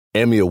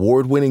Emmy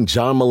award-winning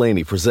John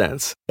Mulaney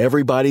presents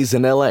Everybody's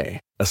in L.A.,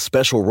 a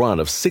special run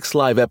of 6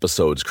 live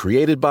episodes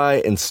created by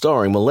and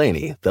starring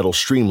Mulaney that'll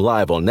stream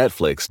live on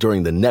Netflix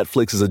during the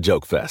Netflix is a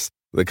Joke Fest.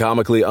 The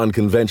comically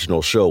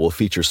unconventional show will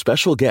feature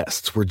special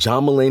guests where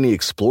John Mulaney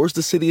explores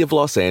the city of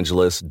Los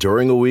Angeles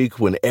during a week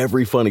when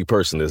every funny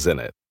person is in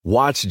it.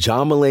 Watch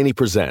John Mulaney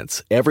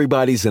Presents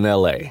Everybody's in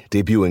L.A.,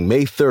 debuting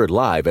May 3rd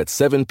live at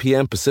 7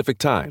 p.m. Pacific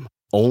Time,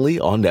 only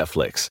on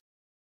Netflix.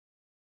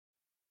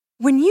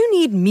 When you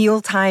need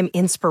mealtime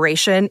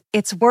inspiration,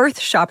 it's worth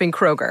shopping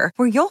Kroger,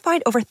 where you'll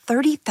find over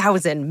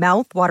 30,000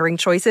 mouth-watering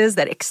choices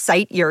that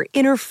excite your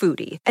inner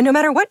foodie. And no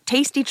matter what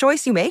tasty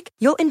choice you make,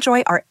 you'll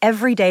enjoy our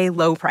everyday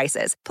low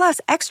prices, plus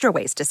extra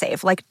ways to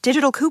save, like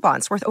digital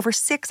coupons worth over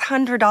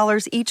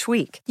 $600 each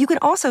week. You can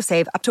also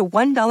save up to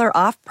 $1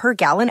 off per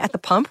gallon at the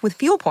pump with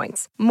fuel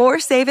points. More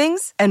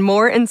savings and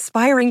more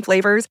inspiring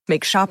flavors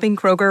make shopping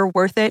Kroger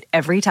worth it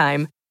every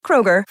time.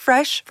 Kroger,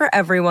 fresh for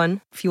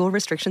everyone. Fuel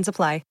restrictions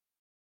apply.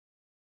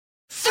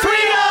 Freedom!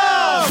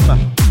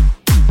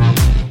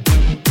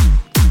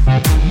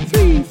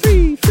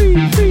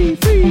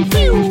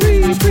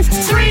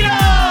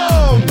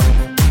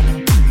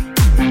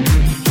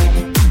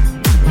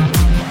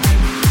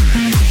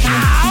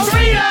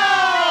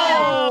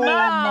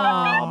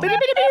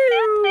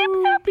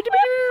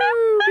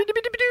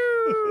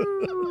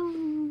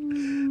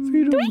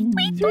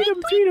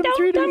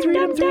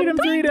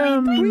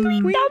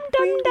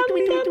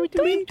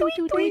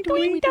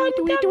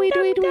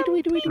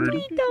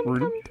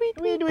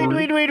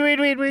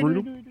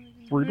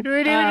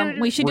 Freedom!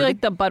 We should do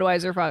like the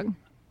Budweiser frog.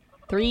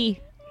 3.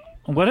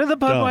 What did the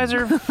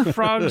Budweiser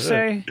frogs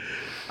say?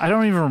 I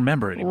don't even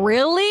remember anymore.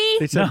 Really?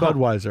 They said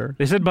Budweiser.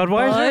 They said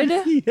Budweiser?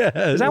 Bud?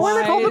 Yes. Is that why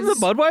they called them the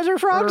Budweiser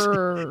frogs?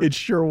 It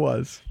sure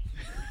was.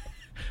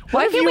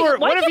 Why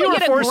can't we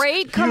get a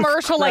great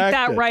commercial like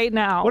that it. right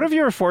now? What if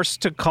you were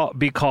forced to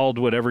be called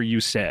whatever you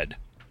said?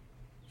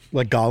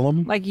 Like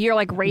Gollum? Like you're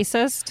like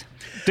racist?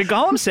 Did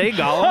Gollum say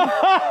Gollum?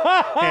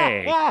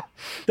 Hey.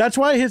 That's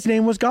why his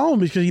name was Gollum,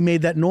 because he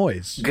made that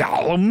noise.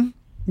 Gollum?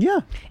 Yeah.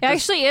 It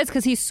actually is,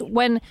 because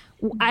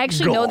I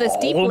actually know this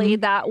deeply,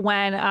 that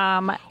when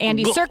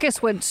Andy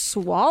Serkis would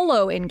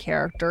swallow in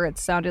character, it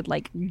sounded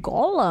like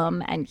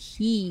Gollum, and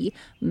he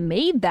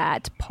made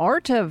that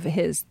part of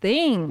his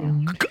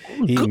thing.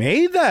 He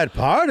made that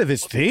part of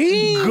his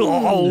thing.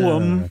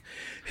 Gollum.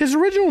 His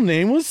original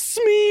name was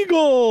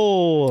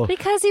Smeagol.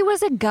 Because he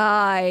was a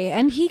guy,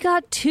 and he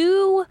got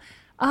too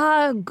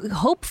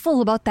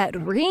hopeful about that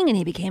ring, and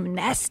he became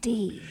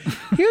nasty.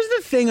 Here's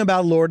the thing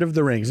about Lord of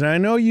the Rings, and I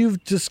know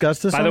you've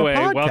discussed this By on the a way,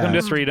 podcast. welcome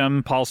to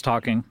Freedom. Paul's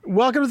talking.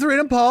 Welcome to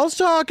Freedom. Paul's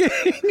talking.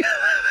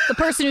 The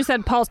person who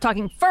said Paul's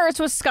talking first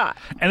was Scott.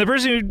 And the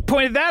person who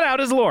pointed that out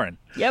is Lauren.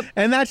 Yep.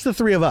 And that's the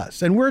three of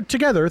us. And we're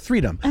together,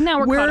 Freedom. And now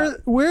we're caught up.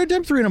 We're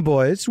Dem Freedom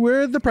Boys.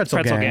 We're the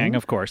Pretzel Gang.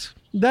 Of course.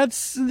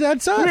 That's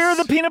us. We're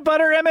the Peanut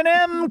Butter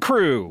M&M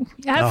crew.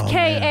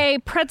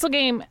 FKA Pretzel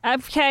Game.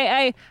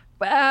 FKA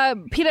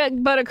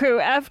Peanut Butter Crew.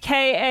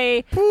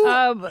 FKA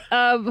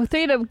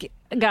Freedom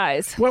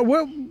Guys.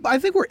 Well, I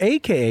think we're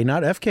AKA,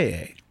 not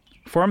FKA.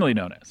 Formerly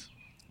known as.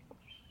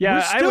 Yeah,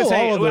 We're still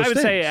all of those I would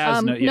say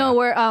things. as No,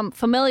 we're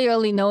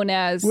familiarly known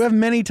as. We have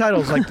many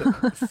titles like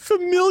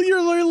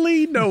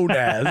familiarly known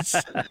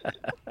as.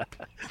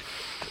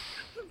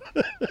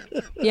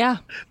 Yeah.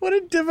 What a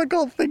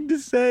difficult thing to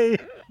say.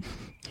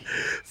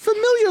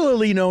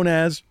 Familiarly known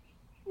as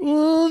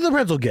the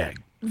Pretzel Gang.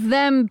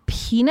 Them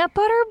Peanut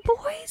Butter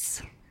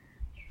Boys?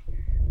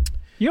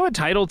 You know what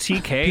Title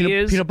TK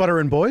is? Peanut Butter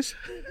and Boys?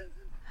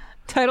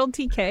 Title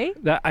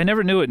TK? I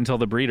never knew it until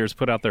the Breeders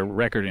put out their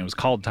record and it was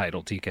called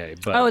Title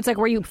TK. But It's like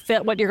where you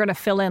fit what you're going to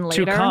fill in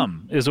later. To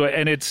come is what,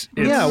 and it's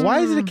yeah. Why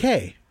is it a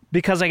K?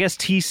 Because I guess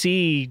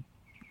TC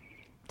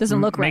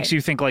doesn't look right. Makes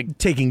you think like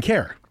taking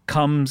care.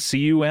 Come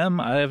CUM.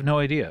 I have no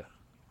idea.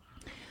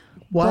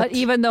 What? But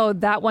even though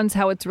that one's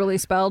how it's really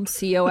spelled,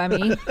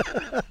 COME.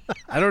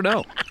 I don't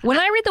know. When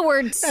I read the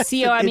word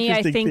COME,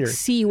 I think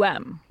theory.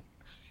 CUM.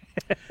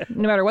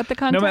 No matter what the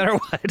context. No matter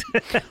what.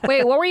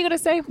 Wait, what were you going to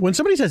say? When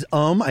somebody says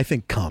I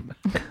think come.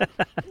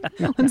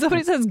 When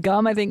somebody says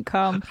gum, I think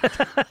cum.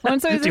 When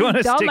somebody Do you want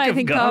says a dumb, stick I of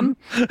think gum?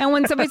 cum. And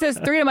when somebody says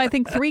freedom, I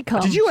think 3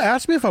 cum. Did you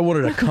ask me if I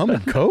wanted a cum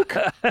and Coke?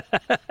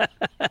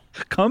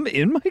 Come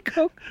in my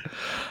Coke?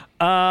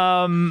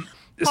 Paul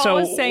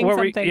was saying something.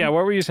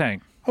 What were you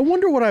saying? I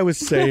wonder what I was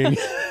saying.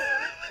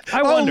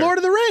 wonder. Lord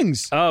of the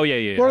Rings. Oh,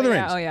 yeah. Lord of the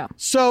Rings. Oh, yeah.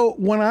 So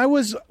when I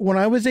was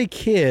a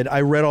kid, I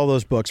read all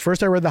those books.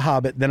 First I read The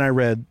Hobbit, then I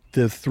read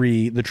the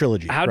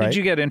trilogy. How did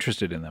you get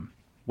interested in them?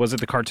 Was it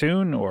the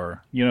cartoon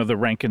or, the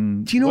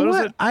Rankin? Do you know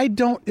what? It? I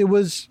don't. It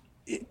was.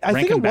 I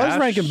think it was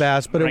Rankin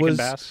Bass, but it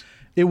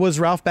was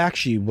Ralph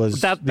Bakshi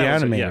was the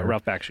animator. Yeah,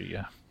 Ralph Bakshi.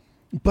 Yeah.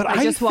 But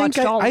I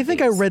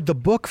think I these. read the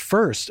book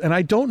first, and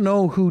I don't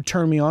know who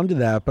turned me on to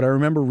that, but I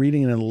remember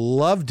reading it and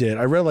loved it.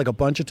 I read it like a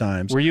bunch of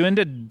times. Were you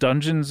into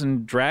Dungeons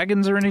and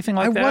Dragons or anything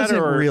like that? I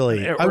wasn't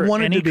really. I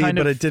wanted to be,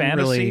 but it didn't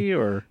really.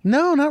 Or?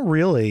 No, not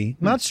really.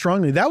 Not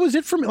strongly. That was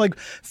it for me. Like,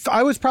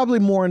 I was probably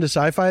more into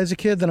sci-fi as a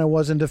kid than I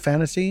was into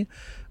fantasy.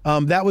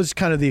 That was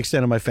kind of the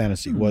extent of my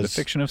fantasy. Was the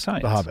fiction of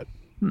science. The Hobbit.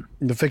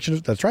 The fiction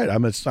of, that's right.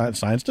 I'm a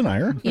science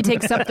denier. You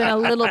take something a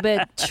little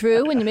bit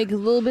true and you make it a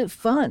little bit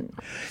fun.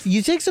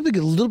 You take something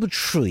a little bit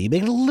true, you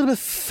make it a little bit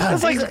fun.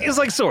 It's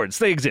like swords.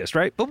 They exist,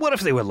 right? But what if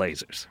they were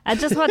lasers? I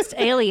just watched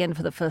Alien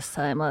for the first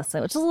time last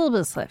night, which is a little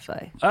bit of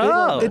sci-fi.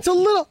 Oh. It's a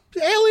little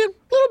alien,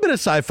 a little bit of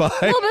sci-fi.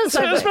 A little bit of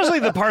sci-fi. Especially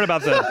the part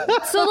about the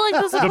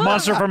There's the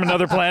monster from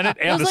another planet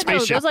and the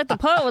spaceship. There's like the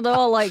part where they're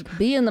all like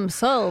being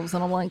themselves,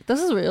 and I'm like,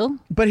 this is real.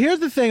 But here's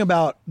the thing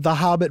about The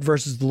Hobbit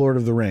versus The Lord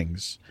of the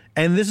Rings.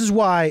 And this is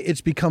why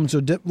it's become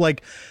so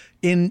like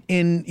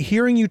in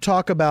hearing you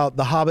talk about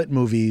the Hobbit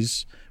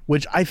movies,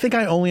 which I think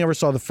I only ever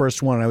saw the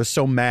first one. And I was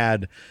so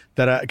mad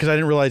that because I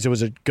didn't realize it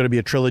was going to be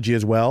a trilogy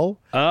as well.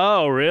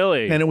 Oh,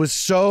 really? And it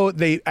was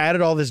they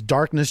added all this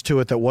darkness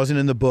to it that wasn't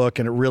in the book,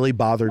 and it really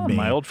bothered me.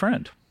 My old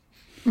friend.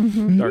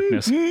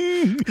 Darkness.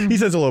 He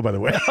says hello, by the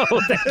way.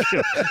 Oh, thank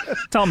you.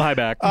 Tell him hi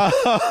back.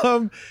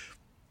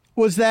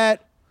 Was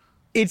that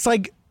it's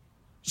like,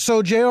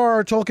 so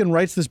J.R.R. Tolkien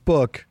writes this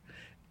book,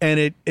 and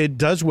it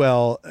does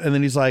well, and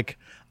then he's like,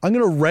 I'm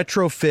going to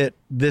retrofit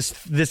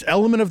this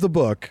element of the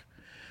book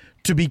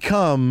to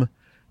become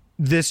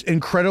this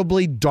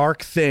incredibly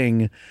dark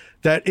thing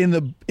that in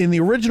the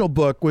original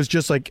book was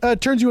just like,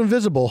 it turns you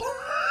invisible.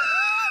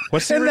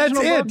 What's the and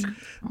original that's book?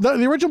 it.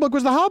 The original book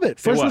was The Hobbit.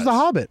 First was The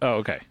Hobbit. Oh,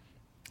 okay.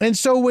 And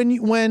so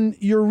when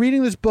you're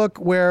reading this book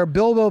where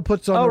Bilbo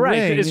puts on the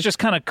ring, it's just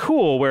kind of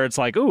cool where it's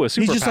like, ooh, a superpower.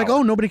 he's just like,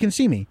 oh, nobody can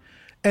see me.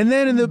 And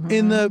then in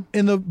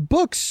the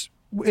books,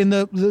 in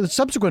the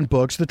subsequent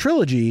books, the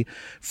trilogy,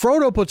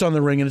 Frodo puts on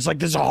the ring, and it's like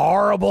this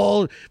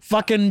horrible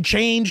fucking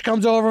change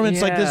comes over him.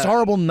 It's like this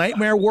horrible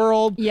nightmare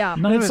world. Yeah.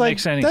 None of it like,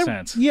 makes any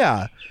sense.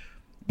 Yeah.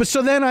 But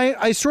so then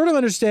I sort of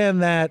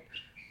understand that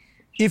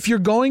if you're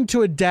going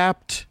to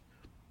adapt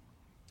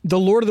The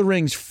Lord of the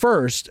Rings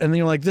first, and then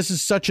you're like, this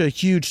is such a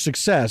huge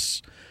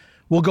success,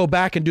 we'll go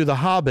back and do The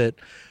Hobbit.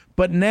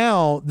 But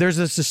now there's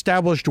this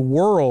established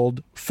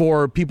world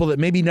for people that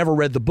maybe never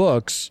read the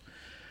books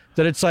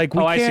that it's like,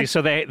 I see.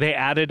 So they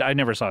added, I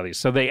never saw these.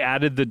 So they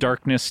added the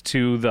darkness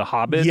to the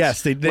Hobbits.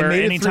 Yes, they where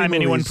made it anytime 3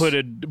 anyone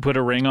movies. put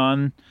a ring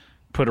on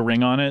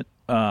it,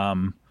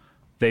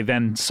 they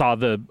then saw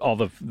all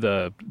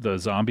the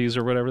zombies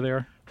or whatever they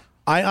are.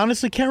 I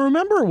honestly can't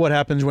remember what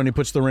happens when he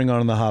puts the ring on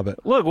in The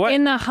Hobbit. Look, what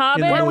In The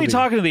Hobbit? Why are we movie.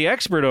 talking to the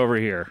expert over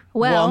here?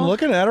 Well, I'm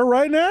looking at it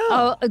right now.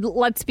 Oh,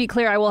 let's be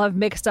clear. I will have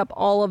mixed up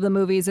all of the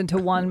movies into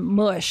one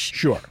mush.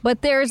 Sure.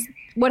 But there's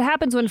what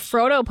happens when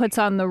Frodo puts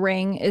on the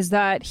ring is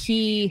that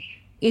he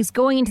is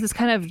going into this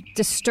kind of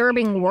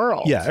disturbing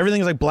world. Yeah,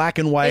 everything's like black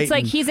and white. It's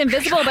like he's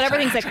invisible, but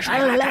everything's like,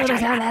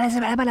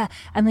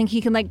 and then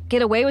he can like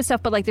get away with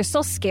stuff, but like there's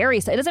still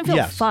scary stuff. It doesn't feel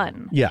Yes.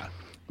 fun. Yeah.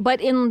 But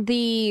in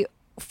the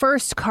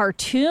first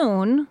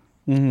cartoon,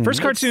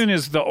 First cartoon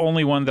is the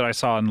only one that I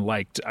saw and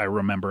liked. I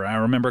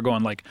remember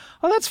going like,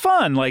 oh, that's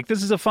fun. Like,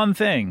 this is a fun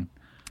thing.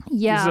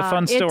 yeah, This is a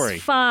fun story.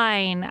 It's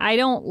fine. I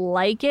don't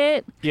like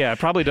it, Yeah, it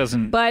probably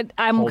doesn't. but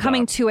I'm hold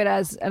coming up. to it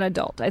as an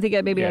adult. I think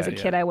that maybe as a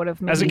kid I would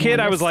have. As a maybe kid,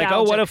 more I was like,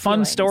 oh, what a nostalgic fun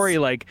feelings. story.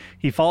 Like,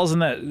 he falls in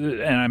that,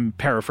 and I'm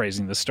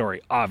paraphrasing the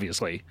story,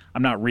 obviously.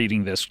 I'm not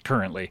reading this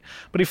currently.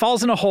 But he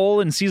falls in a hole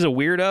and sees a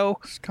weirdo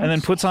and then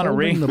puts on a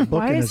Holding ring. the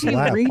book Why in is his he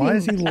lap. reading Why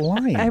is he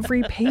lying?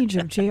 Every page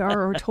of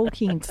J.R.R.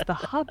 Tolkien's The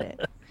Hobbit.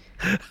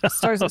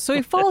 So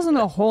he falls in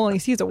a hole and he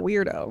sees a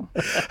weirdo.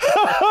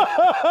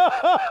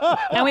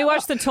 And we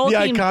watched the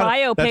Tolkien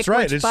biopic, That's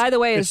right. which, by the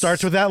way, it is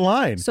starts with that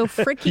line. so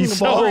freaking He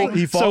falls boring.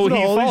 in a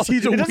hole and he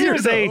sees a It doesn't even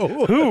say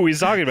weirdo. who he's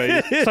talking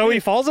about. So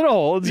he falls in a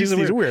hole and sees a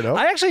weirdo. weirdo.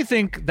 I actually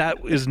think that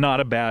is not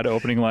a bad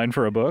opening line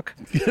for a book.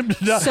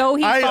 So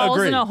he I falls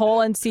agree. in a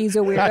hole and sees a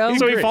weirdo.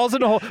 So he agree. falls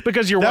in a hole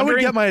because you're That would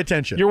wondering. get my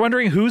attention. You're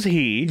wondering who's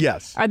he.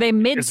 Yes. Are they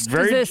mid? It's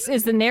very-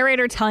 Is the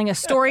narrator telling a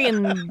story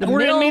in the We're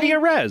middle? in media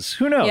res.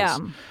 Who knows? Yeah.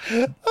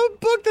 A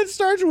book that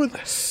starts with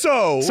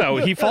so. So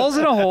he falls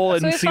in a hole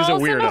and So he sees a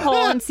falls in a weirdo.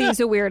 hole and sees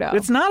a weirdo.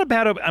 It's not a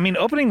bad.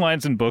 Opening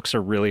lines in books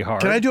are really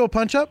hard. Can I do a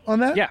punch up on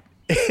that? Yeah.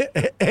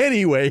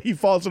 Anyway, he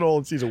falls in a hole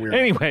and sees a weirdo.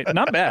 Anyway,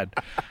 not bad.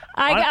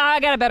 I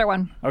got a better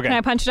one. Okay. Can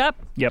I punch it up?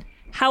 Yep.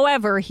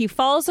 However, he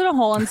falls in a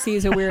hole and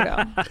sees a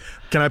weirdo.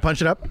 Can I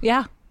punch it up?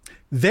 Yeah.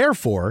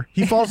 Therefore,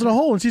 he falls in a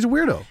hole and sees a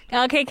weirdo.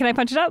 Okay, can I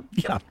punch it up?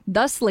 Yeah.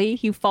 Thusly,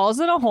 he falls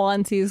in a hole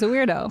and sees a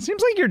weirdo.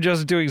 Seems like you're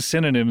just doing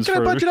synonyms Can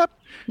for. I punch it up?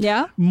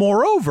 Yeah?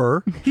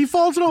 Moreover, he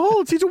falls in a hole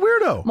and sees a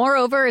weirdo.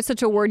 Moreover, is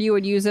such a word you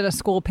would use in a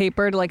school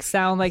paper to like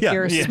sound like Yeah,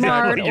 you're yeah,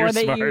 smart exactly, or you're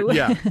that smart. you.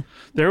 Yeah.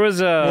 There was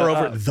a.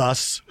 Moreover,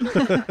 thus.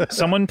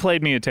 Someone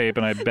played me a tape,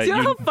 and I bet Do you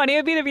know how funny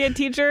it'd be to be a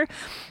teacher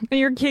and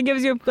your kid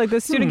gives you, like, the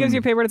student gives you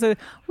a paper and it says,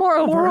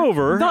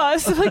 moreover,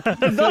 thus, like,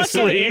 thus,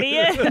 you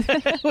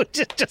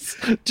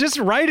idiot. just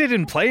write it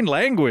in plain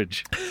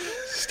language.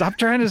 Stop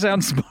trying to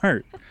sound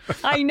smart.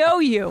 I know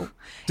you.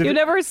 You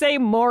never say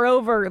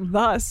moreover,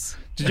 thus.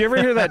 Did you ever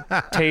hear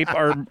that tape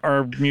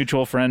our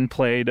mutual friend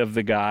played of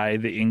the guy,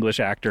 the English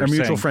actor? Our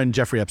mutual saying, friend,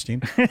 Jeffrey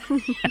Epstein.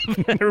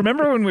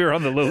 Remember when we were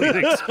on the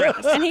Lillian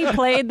Express? And he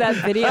played that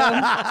video.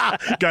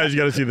 Guys, you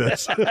got to see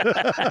this.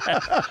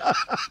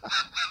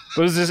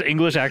 What was this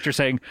English actor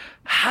saying?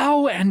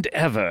 How and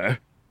ever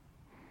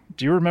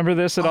Do you remember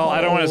this at all?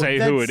 I don't want to say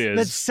who it is.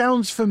 That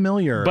sounds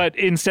familiar. But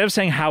instead of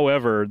saying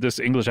however, this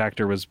English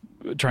actor was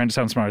trying to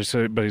sound smart,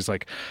 but he's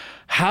like,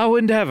 how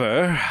and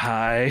ever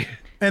I...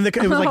 And it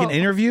was like an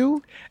interview?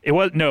 It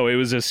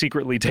was a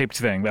secretly taped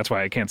thing. That's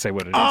why I can't say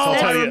what it is. Oh, I'll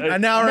tell you.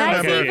 now I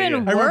That's remember. even I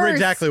remember worse.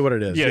 exactly what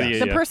it is. Yeah, yes.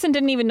 yeah. The person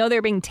didn't even know they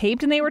were being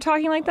taped and they were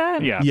talking like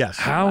that? Yeah. Yes.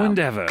 How and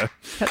ever.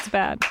 That's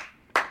bad.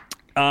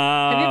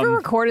 Have you ever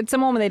recorded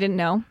someone when they didn't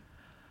know?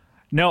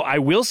 No, I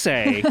will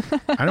say...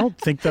 I don't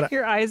think that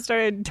Your eyes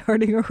started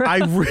darting around.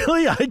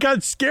 I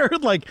got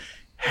scared. Like,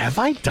 have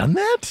I done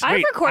that?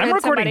 I've recorded I'm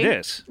recording somebody.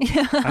 this.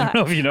 I don't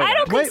know if you know I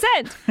don't that.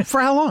 consent. For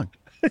how long?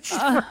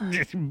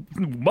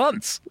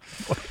 Months.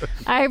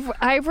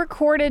 I've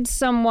recorded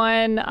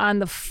someone on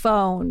the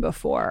phone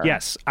before.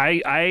 Yes. But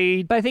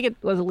I think it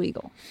was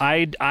illegal.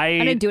 I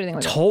didn't do anything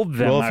with it. told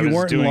them Well, I if you was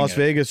weren't in doing Las it.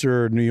 Vegas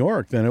or New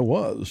York, then it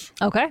was.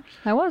 Okay,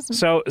 I was.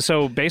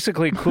 So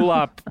basically,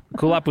 Kulop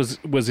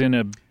was in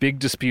a big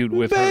dispute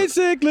with her.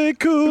 Basically, Basically,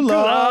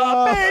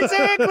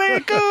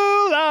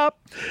 Kulop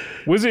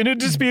was in a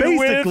dispute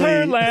with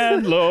her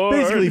landlord.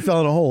 Basically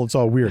fell in a hole and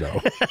saw a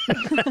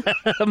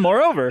weirdo.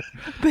 Moreover,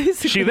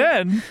 she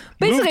then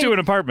moved to an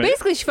apartment.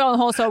 Basically, she fell in the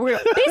hole. So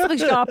weird. Basically,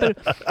 she got up and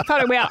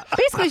found her way out.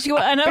 Basically, she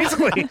went.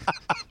 Basically,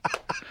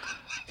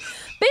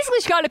 Basically,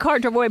 she got in a car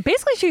and drove away.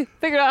 Basically, she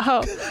figured out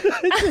how.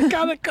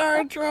 Got the car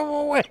and drove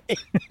away.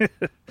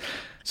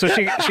 so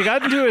she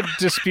got into a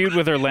dispute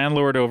with her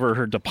landlord over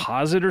her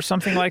deposit or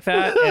something like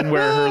that, and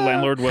where her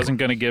landlord wasn't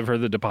going to give her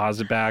the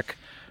deposit back,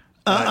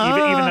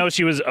 even though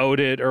she was owed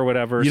it or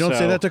whatever. You don't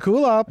say that to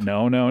Kulop.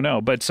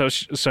 No. But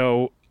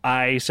so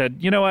I said,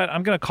 you know what?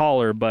 I'm going to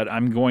call her, but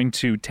I'm going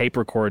to tape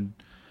record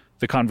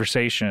the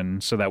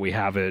conversation so that we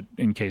have it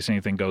in case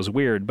anything goes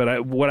weird.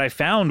 But what I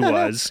found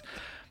was,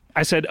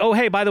 I said, oh,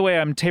 hey, by the way,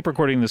 I'm tape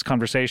recording this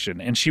conversation.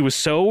 And she was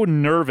so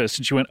nervous.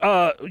 And she went,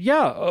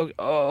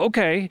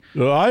 okay.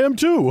 I am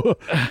too.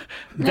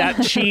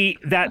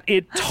 that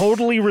it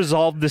totally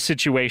resolved the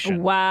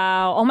situation.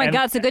 Wow. Oh, my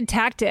God. It's a good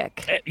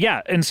tactic.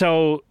 Yeah. And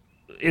so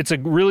it's a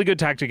really good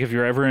tactic if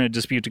you're ever in a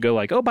dispute to go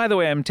like, oh, by the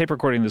way, I'm tape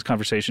recording this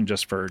conversation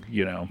just for,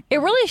 It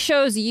really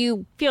shows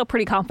you feel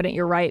pretty confident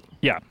you're right.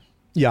 Yeah.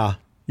 Yeah.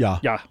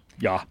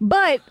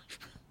 But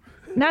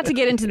not to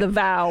get into the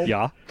vow.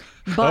 Yeah.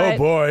 But Oh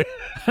boy.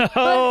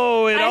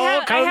 Oh, it all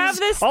comes. I have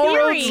this all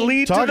theory. roads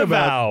lead Talk to the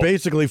about vow.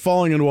 basically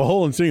falling into a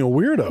hole and seeing a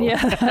weirdo.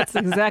 Yeah, that's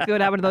exactly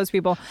what happened to those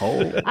people.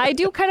 I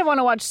do kind of want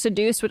to watch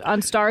Seduced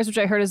on Stars, which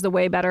I heard is the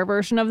way better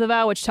version of The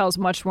Vow, which tells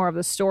much more of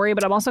the story.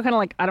 But I'm also kind of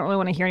like, I don't really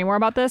want to hear any more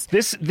about this.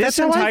 This That's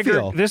and how I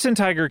feel. This and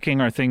Tiger King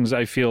are things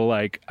I feel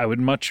like I would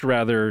much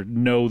rather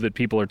know that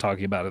people are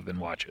talking about it than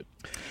watch it.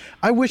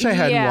 I wish I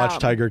hadn't Yeah. watched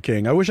Tiger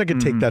King. I wish I could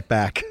take that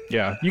back.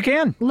 Yeah, you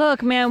can.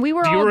 Look, man, we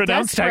were Do you all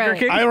renounce desperate. Tiger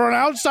King? I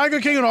renounced Tiger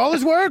King and all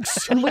his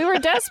works. We were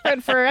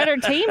desperate for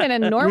entertainment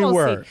and We normalcy.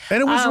 were.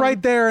 And it was right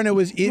there, and it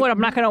was... What, I'm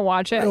not going to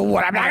watch it?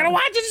 What, I'm not going to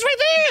watch it. It's right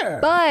there.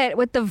 But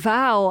with The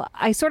Vow,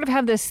 I sort of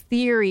have this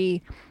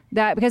theory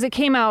that because it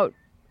came out,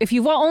 if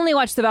you've only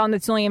watched The Vow and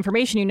that's the only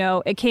information you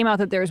know, it came out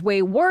that there's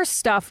way worse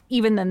stuff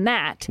even than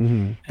that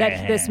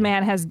that this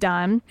man has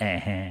done.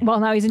 Well,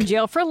 now he's in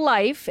jail for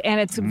life, and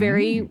it's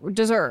very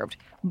deserved.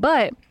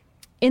 But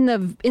in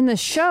the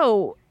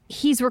show,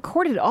 he's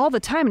recorded all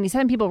the time, and he's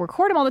having people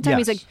record him all the time.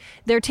 Yes. He's like,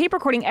 they're tape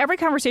recording every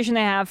conversation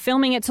they have,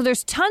 filming it. So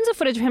there's tons of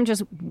footage of him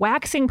just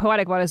waxing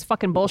poetic about his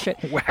fucking bullshit.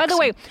 By the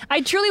way,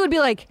 I truly would be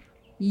like,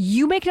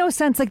 you make no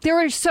sense. Like, there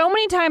were so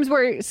many times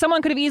where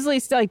someone could have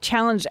easily like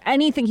challenged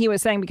anything he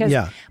was saying because,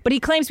 but he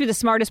claims to be the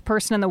smartest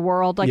person in the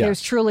world. Like, there's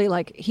truly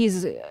like,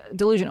 he's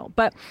delusional.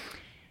 But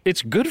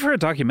It's good for a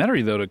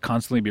documentary though to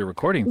constantly be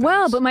recording things.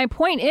 well, but my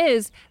point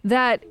is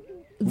that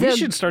we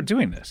should start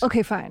doing this.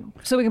 Okay, fine.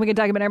 So we can make a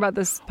documentary about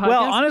this podcast?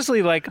 Well,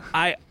 honestly, like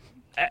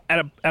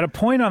at a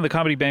point on the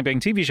Comedy Bang Bang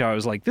TV show, I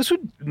was like,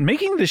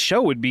 making this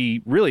show would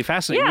be really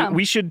fascinating. Yeah.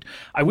 We should.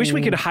 I wish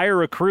we could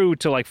hire a crew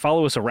to like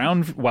follow us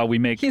around while we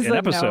make He's an like,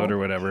 episode no. or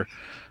whatever.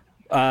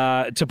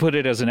 To put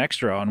it as an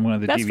extra on one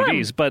of the That's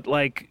DVDs,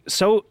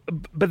 fun.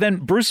 but then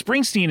Bruce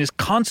Springsteen is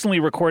constantly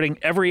recording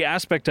every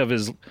aspect of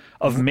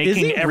making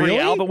he every really?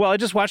 album. Well, I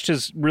just watched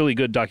his really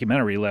good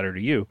documentary, Letter to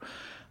You,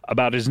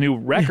 about his new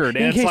record,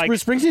 and In it's case like,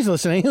 Bruce Springsteen's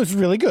listening, it was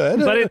really good.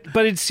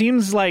 but it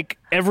seems like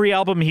every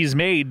album he's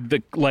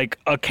made, like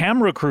a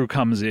camera crew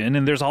comes in,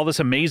 and there's all this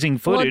amazing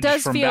footage. Well, it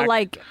does from feel back,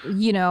 like,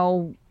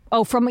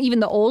 from even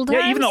the old times?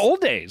 yeah, even the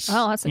old days.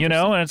 Oh, that's and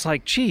it's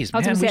like, geez, I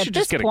was man, gonna say, we at should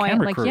just this get point, a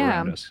camera like, crew yeah.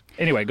 around us.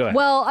 Anyway, go ahead.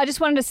 Well, I just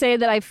wanted to say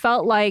that I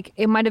felt like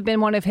it might have been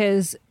one of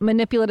his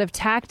manipulative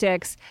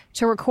tactics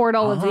to record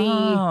all of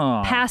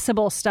the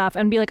passable stuff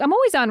and be like, I'm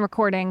always on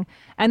recording.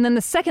 And then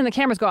the second the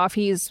cameras go off,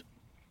 he's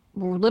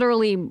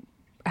literally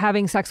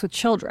having sex with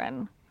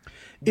children.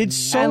 it's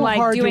so and like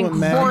hard doing to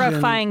imagine.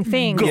 horrifying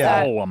things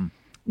Go 'em.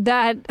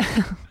 that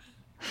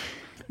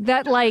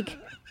like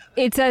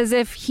it's as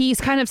if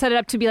he's kind of set it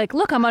up to be like,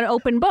 look, I'm an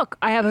open book.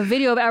 I have a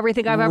video of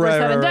everything I've ever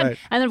said and done. Right.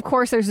 And then, of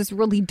course, there's this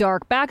really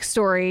dark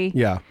backstory.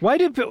 Yeah. Why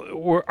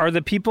are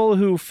the people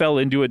who fell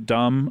into it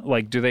dumb?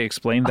 Like, do they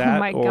explain that? Oh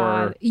my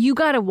God. You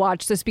got to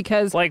watch this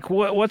because... Like,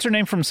 what's her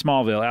name from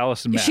Smallville?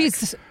 Allison Mack.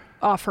 She's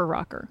off her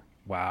rocker.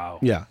 Wow.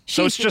 Yeah.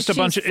 So it's just a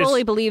bunch of... She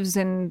fully believes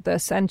in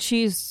this, and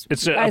she's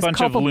It's a as bunch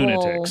culpable. of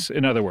lunatics,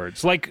 in other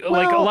words. Like a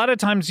lot of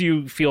times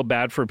you feel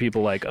bad for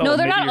people like, oh, no,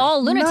 they're maybe not you're-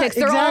 all lunatics.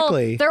 Not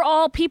exactly. They're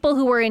all people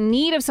who were in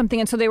need of something,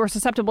 and so they were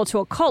susceptible to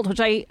a cult,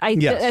 which I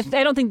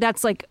don't think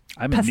that's like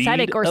I'm in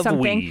pathetic need or of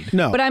something. weed.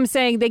 No. But I'm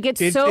saying they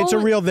get It's a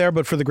real there,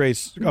 but for the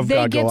grace of they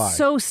God get go I.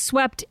 so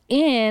swept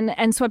in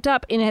and swept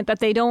up in it that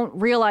they don't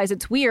realize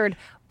it's weird.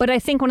 But I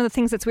think one of the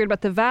things that's weird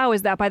about the vow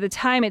is that by the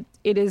time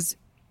it is,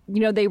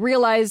 they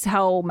realize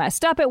how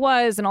messed up it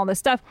was and all this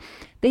stuff,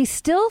 they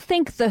still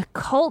think the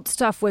cult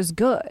stuff was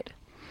good.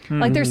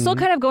 Like they're still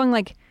kind of going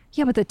like,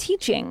 yeah, but the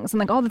teachings and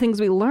like all the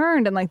things we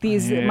learned and like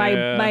these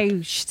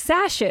my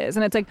sashes,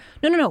 and it's like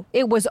no,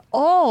 it was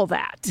all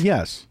that.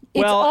 Yes.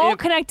 It's Well, all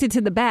connected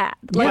to the bad.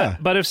 Like, Yeah.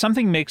 But if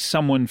something makes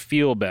someone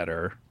feel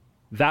better,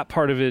 that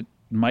part of it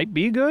might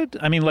be good.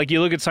 I mean, like you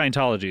look at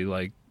Scientology,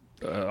 like,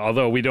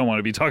 although we don't want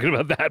to be talking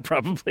about that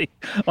probably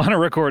on a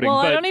recording.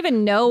 Well, but, I don't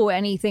even know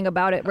anything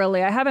about it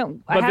really. I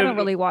haven't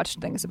really watched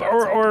things about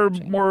it.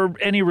 or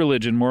any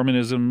religion,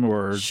 Mormonism,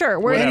 or Sure,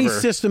 where whatever. Any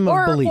system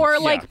of belief. or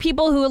like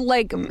people who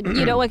like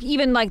like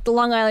even like the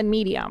Long Island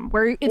Medium,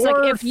 where it's Or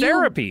like if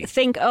therapy. you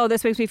think, oh,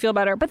 this makes me feel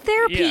better, but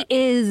therapy Yeah.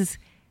 is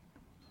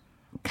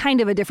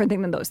kind of a different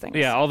thing than those things.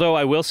 Yeah, although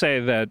I will say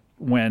that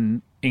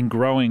when in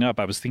growing up,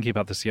 I was thinking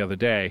about this the other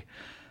day,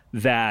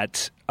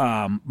 that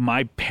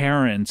my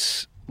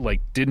parents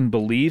like didn't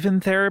believe in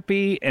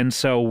therapy, and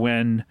so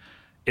when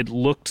it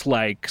looked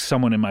like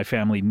someone in my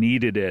family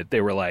needed it,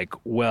 they were like,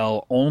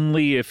 well,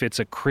 only if it's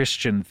a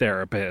Christian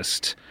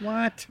therapist.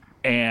 What?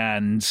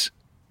 And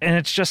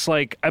it's just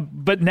like,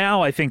 but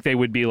now I think they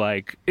would be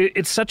like,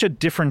 it's such a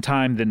different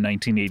time than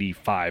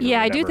 1985. or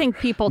Yeah, I do whatever. think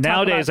people talk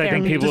nowadays. about I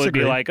think therapy. people would be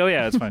Disagree. like, oh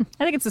yeah, it's fine.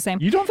 I think it's the same.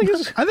 You don't think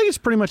it's I think it's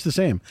pretty much the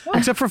same,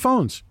 except for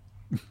phones.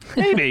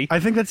 maybe? I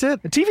think that's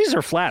it. TVs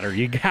are flatter.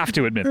 You have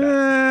to admit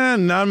that.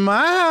 Not my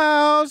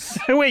house.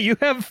 Wait, you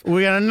have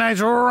We got a nice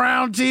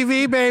round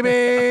TV,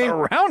 baby. a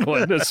round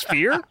one, a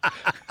sphere?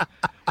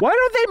 Why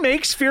don't they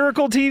make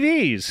spherical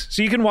TVs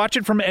so you can watch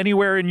it from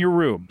anywhere in your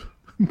room?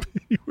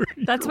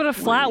 That's what a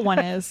flat one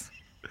is.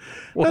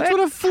 That's what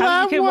a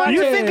flat can one watch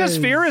You is. think a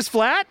sphere is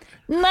flat?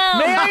 No,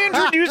 May I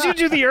introduce you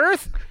to the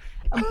Earth?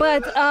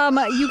 but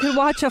you could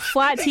watch a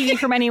flat TV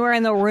from anywhere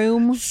in the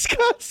room.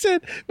 Scott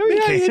said, may I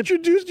can't.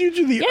 introduce you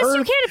to the Yes, earth?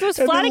 you can. If it was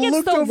and flat then against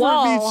looked the over at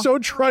me wall. so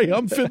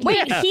triumphantly.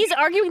 Wait, he's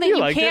arguing that You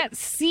you like can't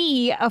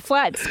see a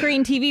flat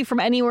screen TV from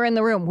anywhere in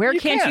the room. Where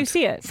You can't you can't.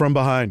 see it? From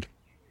behind.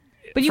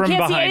 But you From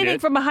can't see behind anything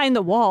it. from behind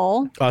the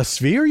wall. A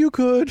sphere you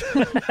could.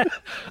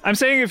 I'm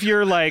saying if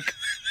you're like,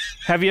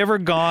 have you ever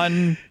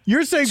gone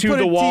You're saying to put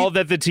the a wall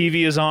that the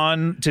TV is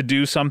on to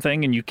do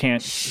something and you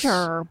can't?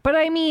 Sure, but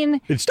I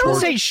mean, It's Don't torture.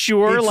 say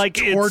sure, It's like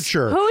it's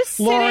torture. who's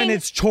Lauren, sitting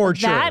it's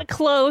torture. that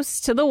close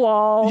to the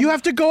wall? You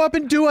have to go up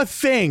and do a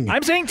thing.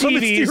 I'm saying A TVs.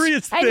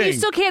 mysterious and thing. you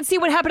still can't see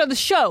what happened on the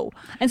show,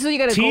 and so you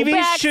got to go TVs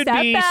back, should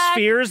step be back,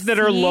 spheres that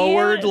are see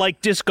lowered it.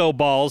 like disco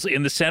balls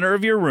in the center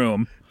of your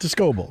room.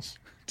 Discobles.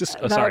 That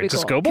would Sorry, be cool.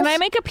 disco balls? Can I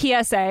make a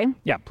PSA?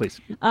 Yeah,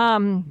 please.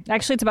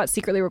 Actually, it's about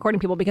secretly recording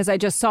people because I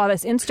just saw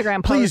this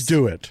Instagram post. Please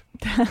do it.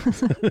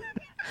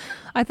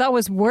 I thought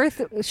was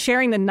worth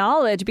sharing the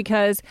knowledge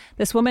because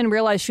this woman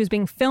realized she was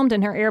being filmed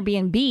in her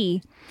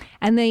Airbnb,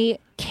 and the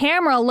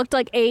camera looked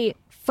like a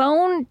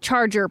phone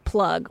charger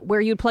plug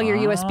where you'd plug your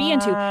USB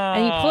into,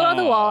 and you pull it on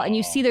the wall, and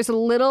you see there's a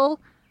little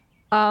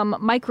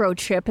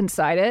microchip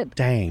inside it,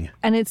 Dang.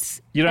 and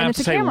it's You don't and have it's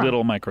to a say camera.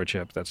 little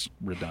microchip. That's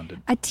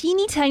redundant. A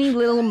teeny tiny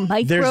little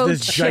microchip. There's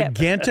this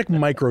gigantic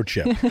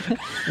microchip.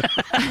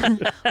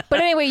 But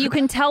anyway, you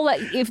can tell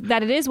that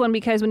it is one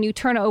because when you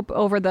turn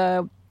over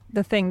the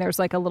thing, there's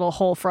like a little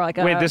hole for like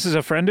a. Wait, this is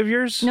a friend of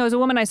yours? No, it was a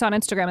woman I saw on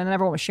Instagram, and then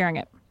everyone was sharing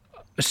it.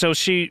 So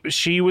she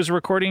was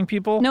recording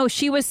people? No,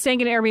 she was staying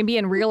in Airbnb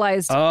and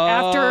realized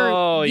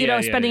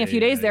after spending a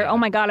few days there, oh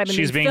my God, I've been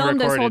She's being being filmed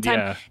this whole recorded, time.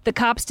 yeah. The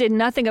cops did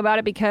nothing about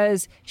it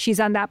because she's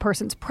on that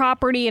person's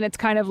property, and it's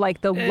kind of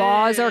like the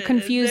laws are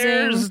confusing.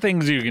 There's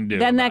things you can do.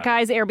 Then that about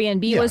guy's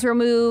Airbnb was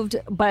removed,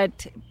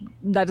 but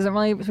that doesn't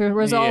really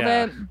resolve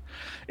Yeah. it.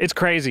 It's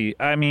crazy.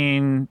 I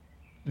mean,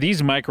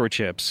 these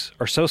microchips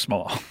are so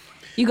small.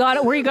 You got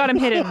it. Where you got him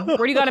hidden? Where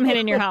do you got him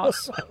hidden in your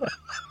house?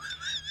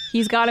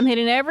 He's got him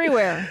hidden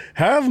everywhere.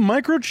 Have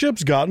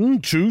microchips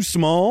gotten too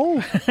small?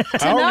 Our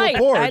Tonight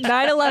report. at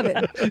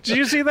 9/11. Did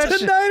you see that?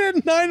 Tonight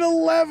at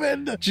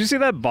 9/11. Did you see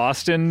that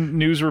Boston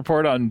news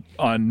report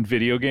on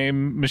video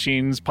game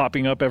machines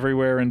popping up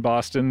everywhere in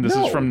Boston? This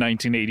No. is from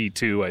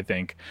 1982, I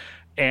think,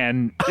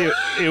 and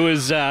it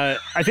was I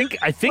think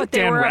What, they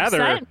Dan were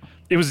Rather. upset?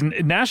 It was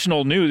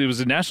national news. It was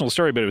a national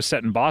story, but it was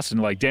set in Boston.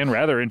 Like Dan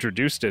Rather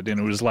introduced it,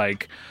 and it was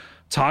like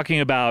talking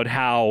about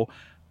how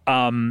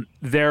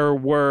there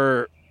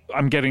were.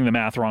 I'm getting the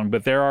math wrong,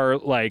 but there are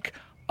like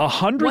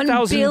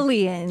 100,000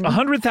 billion.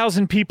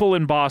 100,000 people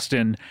in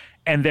Boston,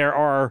 and there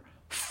are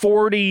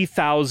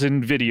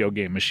 40,000 video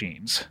game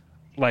machines.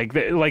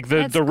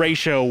 The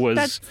ratio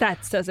was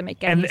that doesn't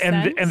make any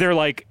sense. And they're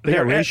like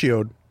They're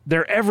ratioed.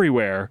 They're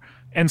everywhere.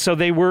 And so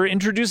they were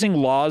introducing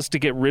laws to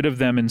get rid of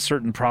them in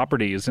certain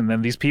properties, and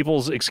then these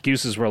people's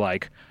excuses were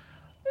like,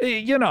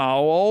 you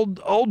know,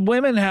 old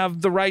women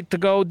have the right to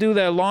go do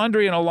their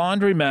laundry in a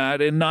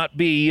laundromat and not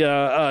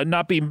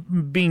be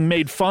being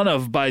made fun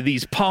of by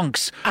these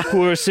punks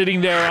who are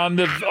sitting there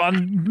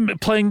on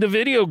playing the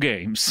video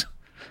games.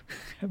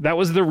 That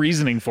was the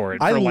reasoning for it.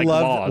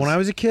 Laws. When I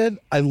was a kid,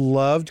 I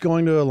loved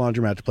going to a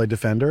laundromat to play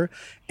Defender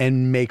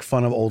and make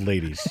fun of old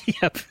ladies.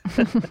 Yep.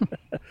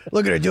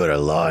 Look at her doing her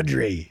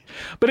laundry.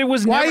 But it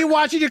was Why are you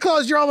washing your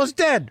clothes? You're almost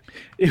dead.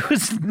 It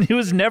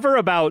was never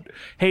about,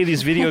 hey,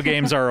 these video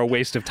games are a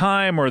waste of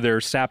time or they're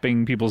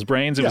sapping people's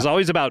brains. It was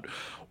always about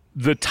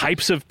the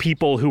types of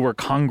people who were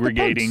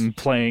congregating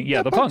playing.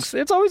 Yeah, the punks.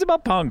 It's always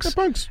about punks. The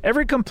punks.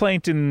 Every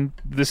complaint in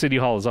the city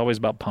hall is always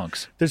about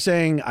punks. They're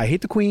saying, I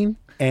hate the queen.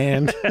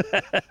 And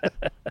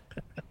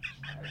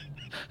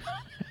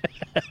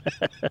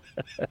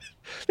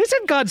they said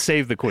God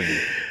save the queen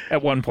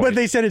at one point. But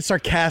they said it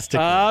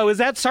sarcastically. Is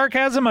that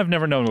sarcasm? I've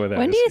never known what that is.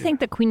 When do you think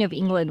the Queen of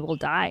England will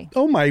die?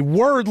 Oh, my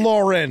word,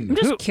 Lauren. I'm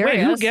just curious.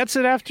 Wait, who gets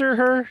it after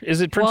her?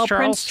 Is it Prince Charles?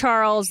 Prince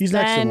Charles. He's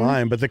next in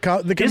line, but the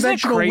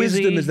conventional crazy?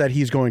 wisdom is that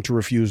he's going to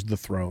refuse the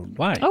throne.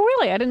 Why? Oh,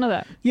 really? I didn't know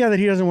that. Yeah, that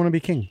he doesn't want to be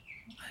king.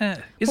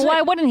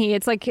 Why wouldn't he?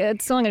 It's like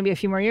it's only going to be a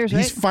few more years, right?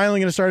 He's finally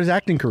going to start his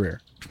acting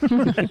career.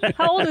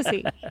 How old is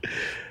he?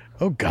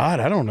 Oh, God,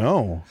 I don't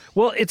know.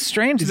 Well, it's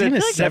strange Is he in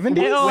his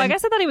 70s? Oh, I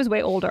guess I thought he was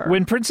way older.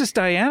 When Princess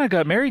Diana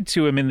got married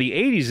to him in the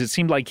 80s, it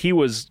seemed like he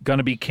was going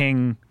to be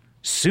king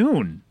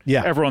soon.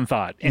 Yeah. Everyone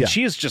thought. And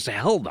she has just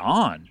held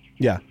on.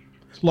 Yeah.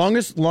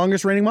 Longest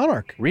reigning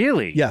monarch.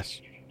 Really? Yes.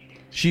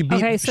 She beat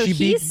okay, so she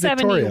beat he's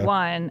Victoria.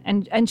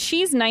 71 and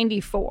she's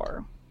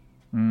 94.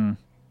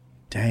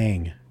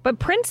 Dang. But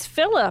Prince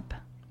Philip,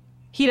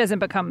 he doesn't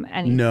become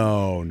anything.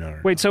 No.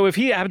 Wait, so if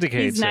he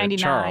abdicates, He's 99.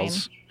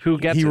 Charles, who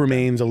gets He it?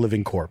 remains a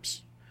living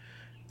corpse.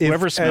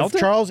 Whoever If smelt it?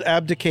 Charles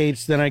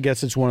abdicates, then I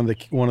guess it's one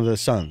of the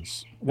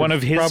sons. One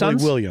of his Probably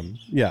sons? William.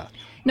 Yeah.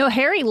 No,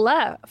 Harry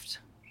left.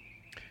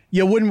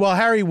 Yeah,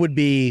 Harry would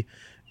be,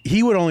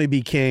 he would only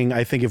be king,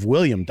 I think, if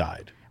William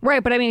died.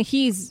 Right, but I mean,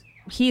 he's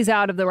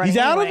out of the running.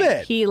 He's out of anyway.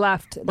 it. He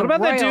left. What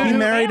about that dude He who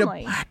married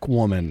family. a black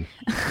woman.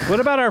 What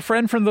about our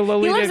friend from the He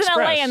Lolita lives Express?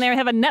 in LA and they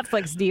have a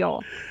Netflix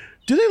deal.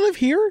 Do they live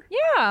here?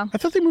 Yeah, I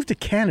thought they moved to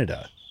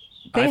Canada.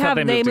 I thought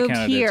they moved to moved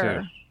Canada,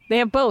 here. too. They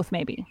have both,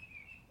 maybe.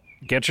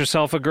 Get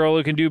yourself a girl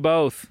who can do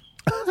both.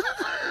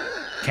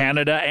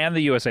 Canada and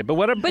the USA. But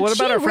what But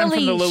about our friend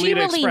from the Lolita she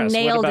really Express?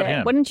 nailed What about it.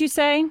 him? Wouldn't you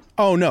say?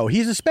 Oh, no,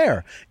 he's a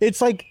spare. It's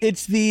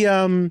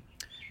the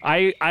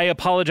I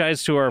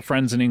apologize to our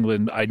friends in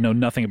England. I know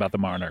nothing about the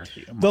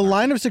monarchy. the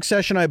line of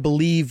succession, I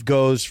believe,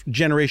 goes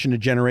generation to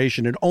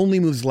generation. It only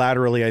moves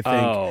laterally, I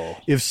think,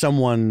 if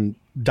someone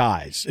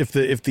dies, if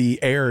the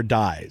heir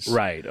dies.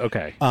 Right.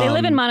 Okay. They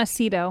live in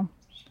Montecito.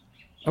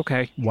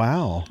 Okay.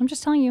 Wow. I'm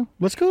just telling you.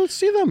 Let's go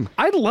see them.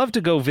 I'd love to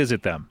go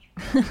visit them.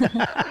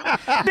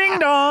 Ding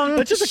dong.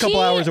 That's just a couple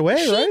hours away,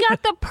 she right? She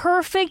got the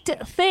perfect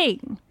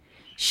thing.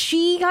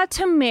 She got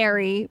to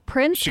marry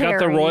Prince Harry. She got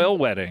the royal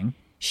wedding.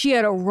 She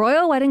had a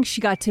royal wedding.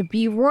 She got to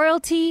be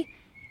royalty.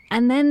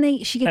 And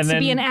then she gets to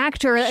be an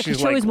actor that she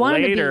always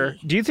wanted to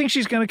be. Do you think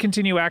she's going to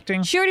continue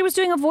acting? She already was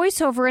doing a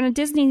voiceover in a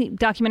Disney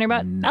documentary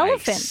about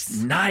elephants.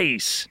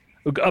 Nice.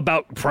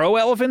 About pro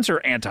elephants or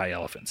anti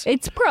elephants?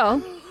 It's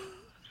pro.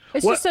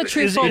 It's just a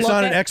truthful look. It's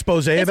not an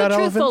expose about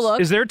elephants? Look.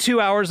 Is there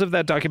 2 hours of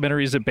that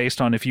documentary? Is it based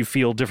on if you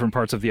feel different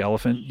parts of the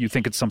elephant, you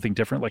think it's something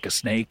different, like a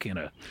snake in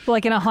a...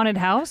 Like in a haunted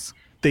house?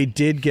 They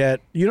did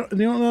get... You don't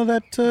know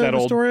that the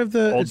old, story of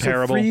the... old it's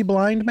parable? A three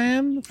blind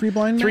man? Three I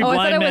thought it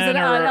blind was men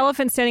an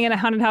elephant standing in a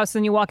haunted house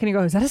and you walk in and you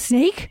go, is that a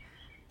snake?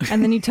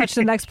 And then you touch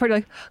the next part, you're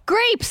like,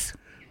 grapes!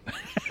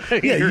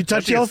 Yeah, you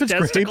touch the elephant's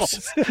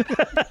testicles. grapes.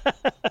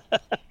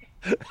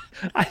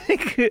 I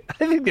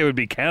think they would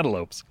be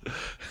cantaloupes.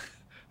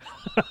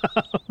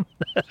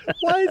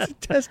 Why is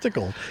it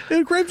testicle?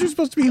 Grapes are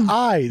supposed to be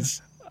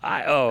eyes.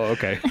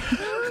 Okay.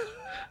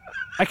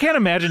 I can't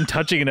imagine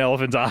touching an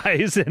elephant's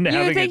eyes and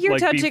having You think it you're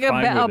like, touching be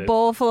fine a with it.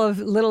 bowl full of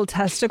little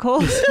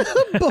testicles?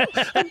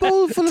 A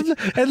bowl full of...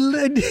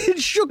 And it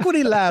shook when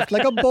he laughed,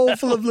 like a bowl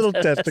full of little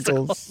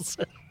testicles.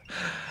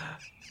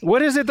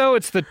 What is it though?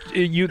 It's the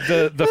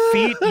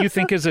feet you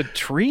think is a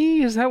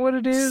tree? Is that what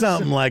it is?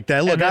 Something like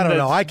that. Look, I don't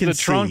know. I can the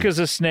see. trunk is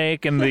a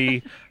snake, and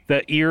the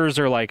ears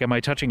are like, am I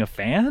touching a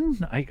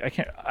fan? I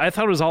can't. I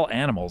thought it was all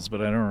animals,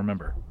 but I don't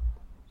remember.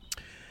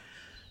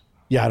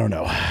 Yeah, I don't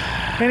know.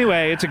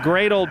 Anyway, it's a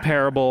great old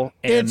parable.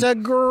 And It's a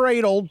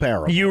great old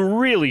parable. you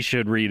really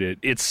should read it.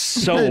 It's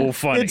so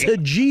funny. It's a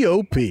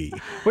GOP.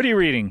 What are you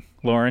reading,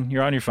 Lauren?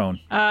 You're on your phone.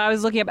 I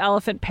was looking up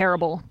elephant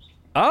parable.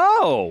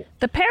 Oh,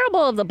 The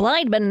parable of the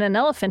blind man and an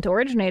elephant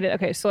originated.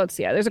 Okay, so let's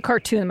see. There's a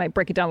cartoon that might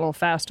break it down a little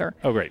faster.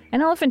 Oh, great.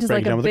 An elephant is Break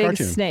like it down a with a big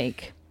cartoon.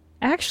 snake.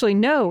 Actually,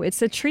 no,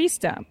 it's a tree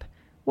stump.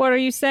 What are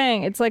you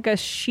saying? It's like a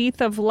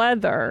sheath of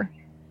leather.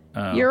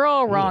 You're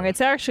all wrong.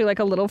 It's actually like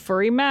a little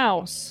furry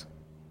mouse.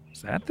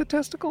 Is that the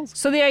testicles?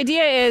 So the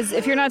idea is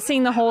if you're not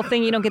seeing the whole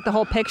thing, you don't get the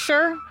whole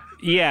picture.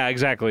 Yeah,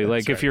 exactly.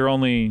 Like if you're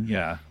only,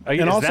 And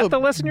is also, that the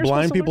lesson you're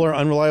blind supposed to people are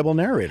unreliable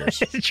narrators.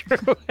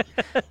 True.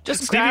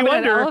 Just Stevie grabbing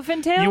Wonder. an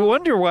elephant tail. You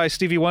wonder why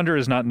Stevie Wonder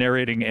is not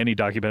narrating any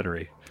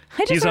documentary.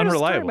 I just He's heard a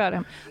story unreliable. about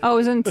him. Oh, it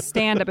was in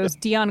stand-up. It was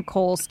Dion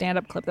Cole's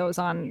stand-up clip that was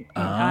on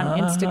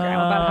Instagram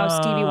about how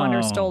Stevie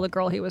Wonder stole the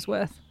girl he was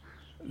with.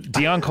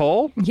 Dion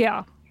Cole?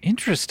 Yeah.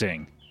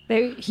 Interesting.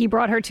 He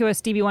brought her to a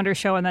Stevie Wonder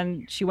show, and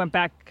then she went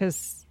back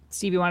because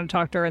Stevie wanted to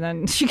talk to her, and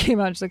then she came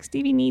out. She's like,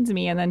 Stevie needs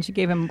me, and then she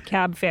gave him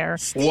cab fare,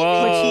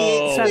 Whoa. which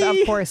he said,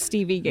 of course,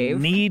 Stevie gave.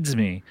 Needs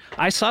me.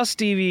 I saw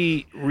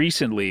Stevie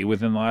recently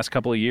within the last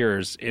couple of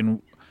years.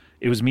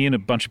 It was me and a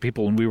bunch of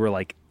people, and we were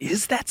like,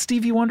 is that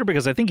Stevie Wonder?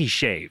 Because I think he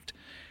shaved.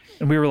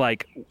 And we were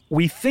like,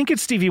 we think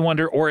it's Stevie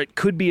Wonder, or it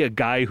could be a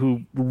guy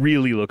who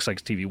really looks like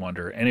Stevie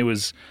Wonder. And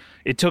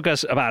it took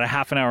us about a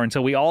half an hour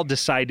until we all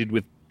decided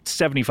with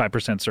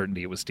 75%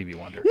 certainty it was Stevie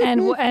Wonder.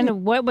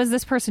 And what was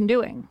this person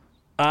doing?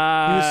 He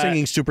was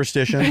singing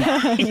Superstition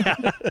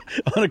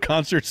on a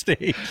concert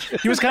stage.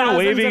 He was kind of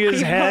waving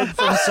his head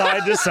from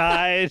side to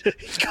side.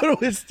 He's going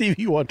to a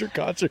Stevie Wonder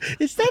concert.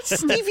 Is that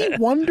Stevie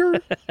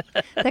Wonder?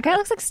 That guy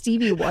looks like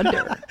Stevie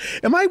Wonder.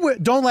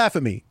 Don't laugh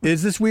at me.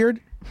 Is this weird?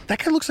 That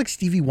guy looks like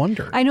Stevie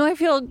Wonder. I know I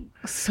feel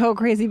so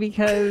crazy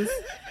because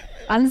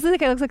honestly,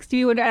 that guy looks like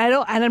Stevie Wonder. I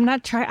don't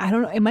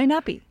know. It might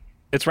not be.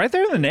 It's right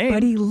there in the name.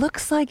 But he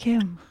looks like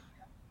him.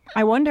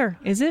 I wonder,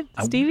 is it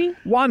Stevie?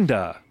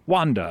 Wanda.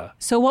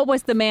 So what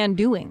was the man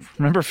doing?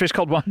 Remember a fish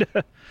called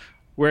Wanda?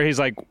 Where he's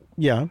like,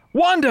 yeah,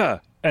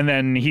 Wanda! And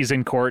then he's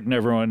in court and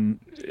everyone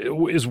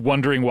is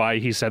wondering why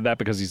he said that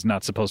because he's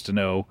not supposed to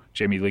know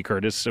Jamie Lee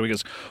Curtis. So he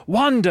goes,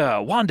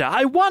 Wanda,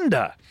 I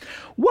wonder.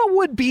 What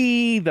would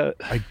be the...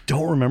 I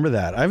don't remember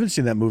that. I haven't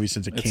seen that movie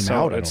since it came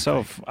out. It's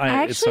so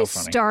funny.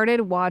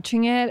 Started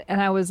watching it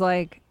and I was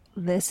like,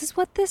 this is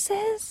what this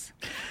is?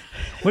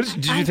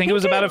 Did you think it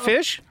was about a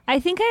fish? I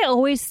think I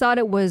always thought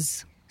it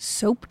was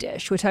Soap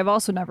Dish, which I've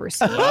also never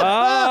seen. Oh. But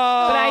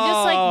I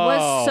just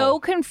was so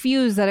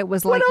confused that it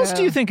was like what else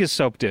do you think is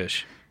Soap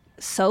Dish?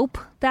 Soap?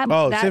 That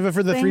save it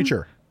for the thing?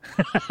 future.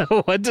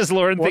 What does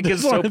Lauren think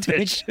is Soap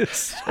Dish?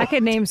 I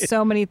could name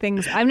so many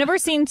things. I've never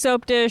seen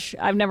Soap Dish.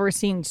 I've never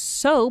seen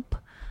Soap.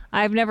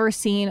 I've never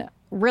seen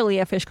really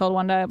a fish called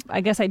Wanda.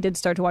 I guess I did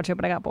start to watch it,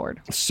 but I got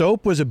bored.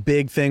 Soap was a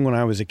big thing when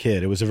I was a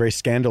kid. It was a very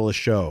scandalous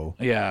show.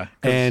 Yeah.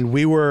 And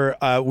we were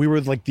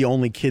like the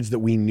only kids that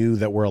we knew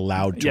that were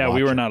allowed to watch it. Yeah,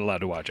 we were not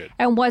allowed to watch it.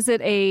 And was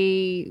it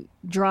a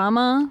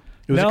drama?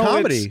 It was a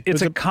comedy.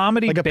 It's a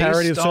comedy like a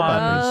parody of based soap on...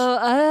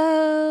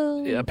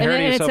 operas. A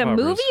parody and of it's soap a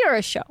operas. movie or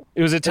a show?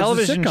 It was a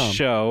television sitcom.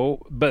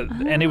 show,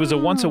 and it was a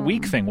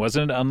once-a-week thing,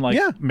 wasn't it?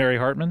 Unlike Mary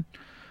Hartman?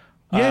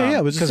 Yeah.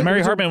 It was because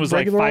Mary Hartman was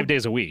like regular 5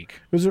 days a week.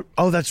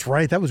 That's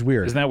right. That was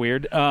weird. Isn't that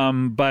weird?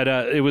 But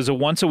it was a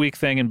once-a-week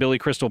thing, and Billy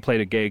Crystal played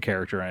a gay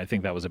character, and I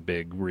think that was a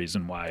big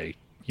reason why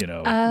we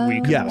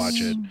couldn't watch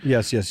it.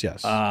 Yes.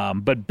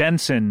 But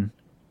Benson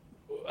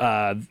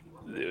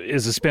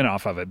is a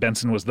spin-off of it.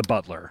 Benson was the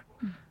butler.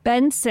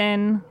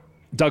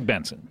 Doug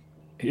Benson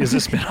is a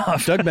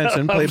spin-off. Doug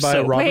Benson, played by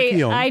Robert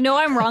Keown. I know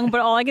I'm wrong,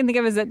 but all I can think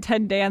of is that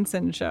Ted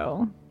Danson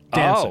show.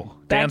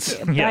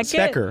 Danson. Yes.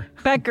 Becker.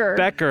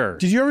 Becker.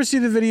 Did you ever see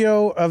the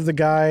video of the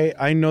guy?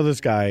 I know this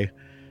guy.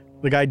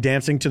 The guy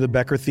dancing to the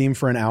Becker theme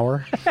for an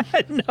hour?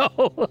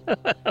 No.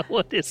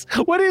 What is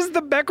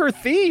the Becker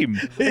theme?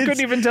 I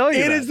couldn't even tell you.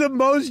 It is the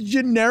most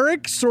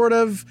generic sort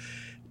of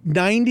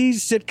 90s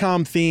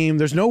sitcom theme.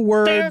 There's no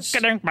words.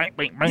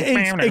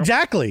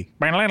 Exactly.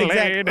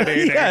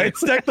 Yeah,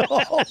 it's Deck the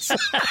Halls.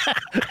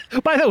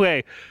 By the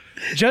way,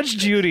 Judge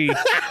Judy,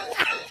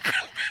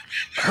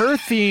 her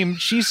theme,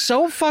 she's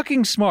so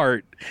fucking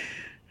smart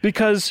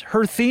because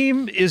her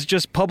theme is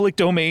just public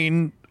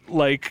domain,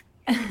 like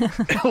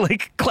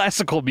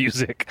classical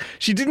music.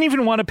 She didn't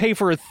even want to pay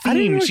for a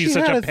theme. She's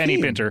such a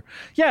penny pincher.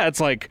 Yeah,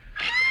 it's like,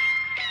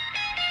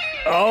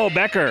 oh,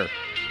 Becker.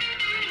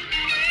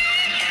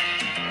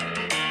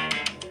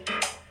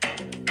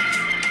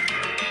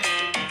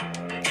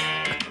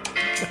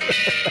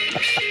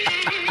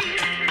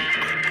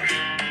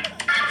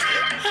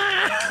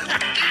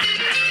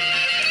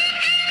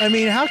 I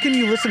mean, how can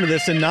you listen to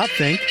this and not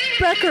think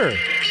Becker?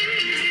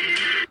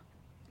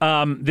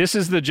 This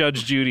is the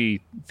Judge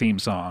Judy theme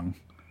song.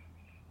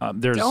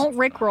 Don't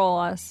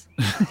rickroll us.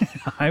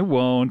 I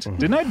won't.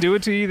 Didn't I do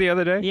it to you the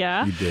other day?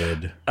 Yeah. You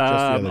did. Just the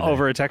other day.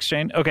 Over a text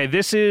chain. Okay,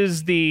 this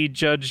is the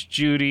Judge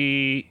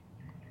Judy.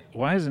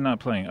 Why is it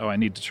not playing? Oh, I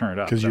need to turn it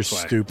up. Because you're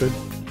stupid.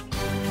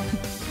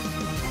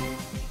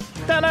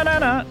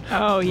 Da-na-na-na.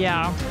 Oh,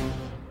 yeah.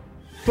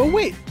 But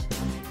wait.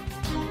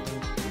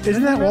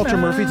 Isn't that Walter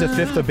Murphy's A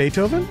Fifth of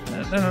Beethoven?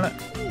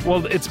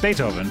 Well, it's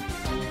Beethoven.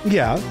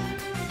 Yeah.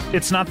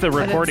 It's not the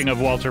recording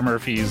of Walter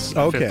Murphy's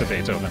Fifth of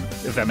Beethoven,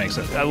 if that makes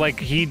sense. Like,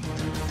 he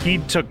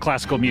took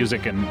classical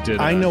music and did...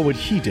 I know what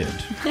he did.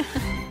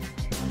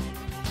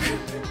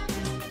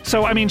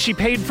 So, I mean, she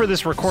paid for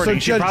this recording. So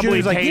She Judge probably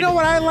Judy's like, paid. you know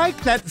what I like?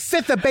 That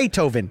Fifth of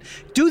Beethoven.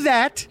 Do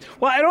that.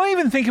 Well, I don't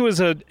even think it was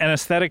an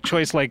aesthetic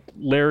choice like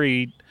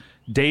Larry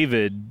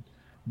David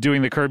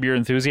doing the Curb Your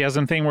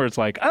Enthusiasm thing where it's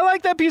like, I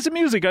like that piece of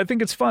music. I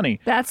think it's funny.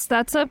 That's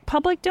a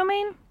public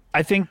domain?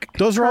 I think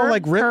Those are all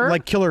Curb?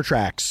 like killer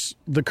tracks.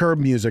 The Curb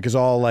music is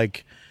all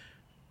like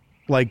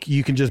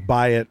you can just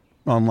buy it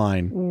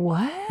online.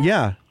 What?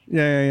 Yeah.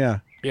 yeah.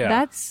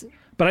 That's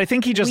But I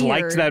think he just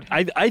liked weird.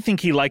 that. I think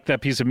he liked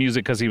that piece of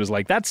music because he was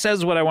like, that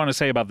says what I want to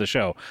say about the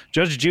show.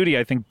 Judge Judy,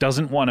 I think,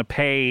 doesn't want to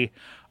pay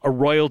a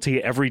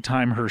royalty every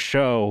time her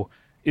show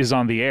is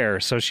on the air.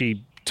 So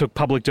she took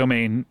public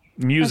domain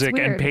music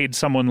and weird. paid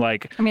someone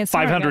like it's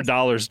smart,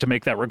 $500 to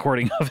make that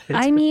recording of it.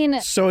 I mean,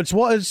 So it's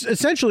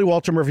essentially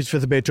Walter Murphy's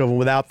Fifth of Beethoven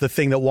without the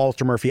thing that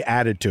Walter Murphy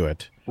added to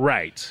it.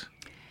 Right.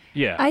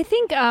 Yeah. I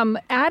think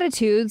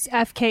Attitudes,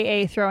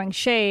 FKA Throwing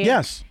Shade,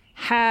 Yes.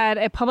 had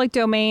a public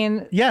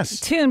domain Yes.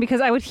 tune because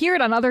I would hear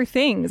it on other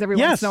things every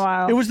once Yes. in a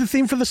while. It was the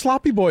theme for the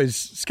Sloppy Boys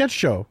sketch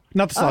show.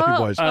 Not the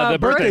Sloppy Boys. the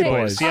Birthday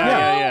Boys.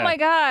 Yeah. Oh my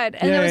God.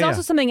 And Yeah, there was yeah.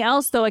 also something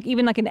else though, like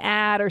even like an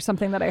ad or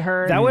something that I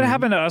heard. That would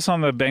happen to us on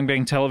the Bang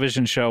Bang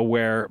television show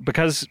where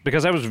because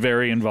I was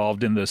very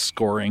involved in the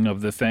scoring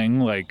of the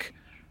thing, like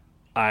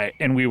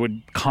and we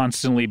would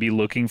constantly be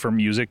looking for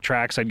music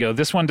tracks. I'd go,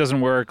 this one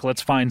doesn't work.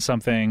 Let's find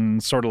something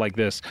sort of like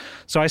this.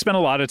 So I spent a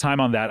lot of time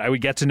on that. I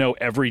would get to know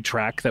every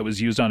track that was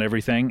used on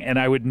everything, and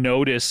I would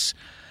notice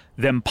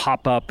them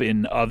pop up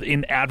in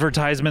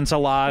advertisements a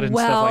lot and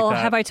stuff like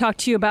that. Have I talked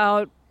to you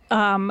about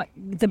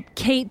the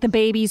Kate the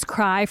baby's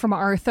cry from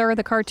Arthur,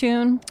 the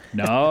cartoon?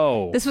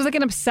 No. This was like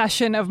an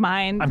obsession of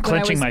mine. I'm when I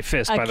clenching was my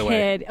fist, a by the way.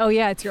 kid. Oh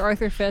yeah, it's your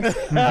Arthur fist.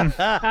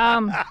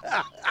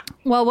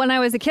 Well, when I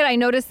was a kid, I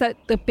noticed that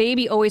the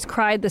baby always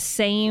cried the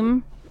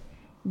same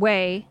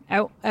way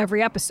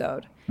every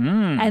episode.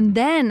 And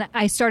then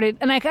I started,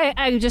 and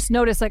I just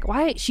noticed, like,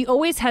 why she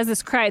always has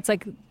this cry. It's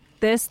like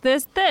this,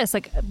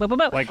 like blah, blah,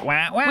 blah. Like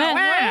wah, wah, Wah, wah.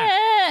 wah.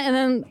 And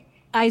then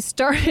I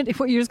started.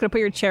 You're just gonna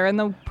put your chair in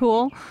the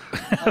pool.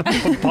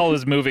 Paul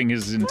is moving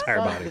his entire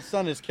body. The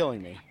sun is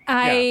killing me.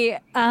 I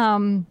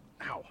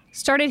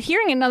started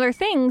hearing it in other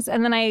things,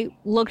 and then I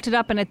looked it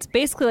up, and it's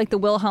basically like the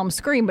Wilhelm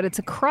scream, but it's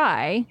a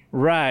cry.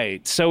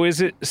 Right. So is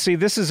it,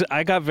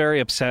 I got very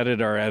upset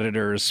at our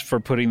editors for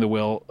putting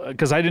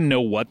because I didn't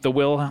know what the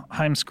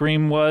Wilhelm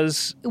scream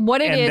was.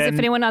 What it And is, then- if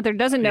anyone out there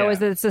doesn't know, Yeah. is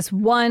that it's this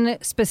one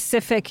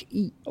specific,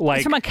 Like-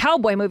 it's from a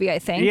cowboy movie, I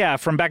think. Yeah,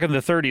 from back in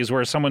the 30s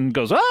where someone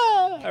goes, ah!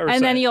 Or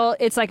And then so-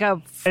 it's like a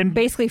And-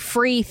 basically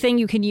free thing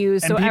you can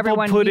use, and so people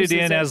everyone put it uses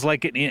in as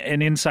like an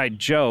inside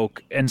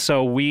joke, and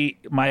so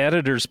my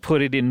editors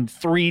put it in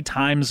 3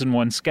 times in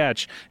one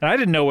sketch, and I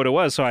didn't know what it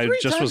was, so I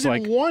just was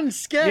like, one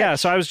sketch. yeah.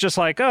 So I was just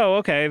like, oh,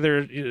 okay,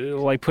 they're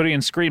like putting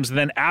in screams, and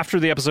then after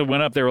the episode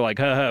went up, they were like,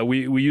 haha,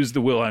 we used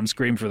the Wilhelm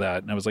scream for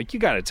that, and I was like, you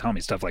got to tell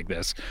me stuff like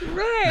this,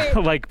 Right.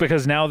 like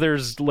because now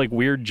there's like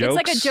weird jokes.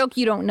 It's like a joke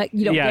you don't know.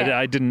 Yeah, get.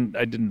 I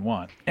didn't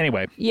want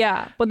anyway.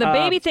 Yeah, but the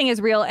baby thing is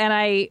real, and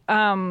I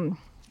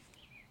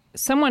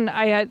someone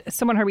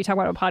heard me talk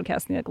about a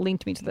podcast and they like,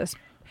 linked me to this.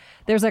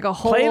 There's like a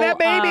whole Play that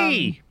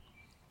baby.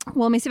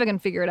 Well, let me see if I can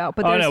figure it out.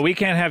 But Oh there's, no, we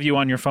can't have you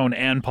on your phone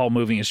and Paul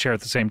moving his chair at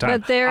the same time.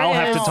 But there I'll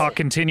have to is- talk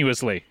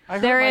continuously.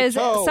 there is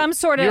some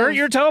sort of You hurt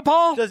your toe,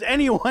 Paul? Does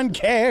anyone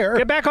care?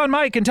 Get back on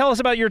mic and tell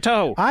us about your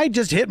toe. I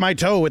just hit my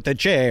toe with the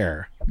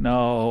chair.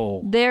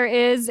 No. there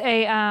is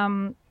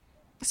a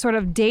sort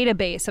of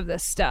database of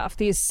this stuff,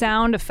 these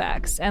sound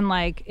effects, and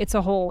like it's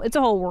a whole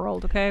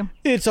world. Okay,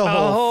 It's a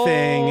whole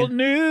thing.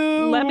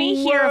 New Let me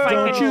hear if I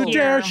world. can Don't you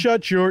hear. dare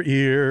shut your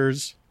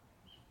ears.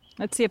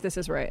 let's see if this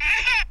is right.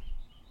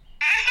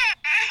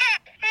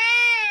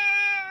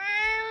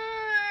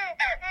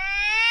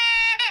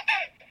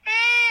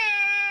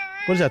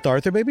 What is that, the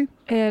Arthur baby?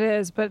 It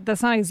is, but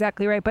that's not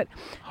exactly right. But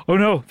Oh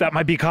no, that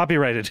might be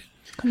copyrighted.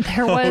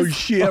 there was Oh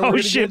shit! we're Oh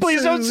gonna shit, get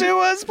please don't sued. sue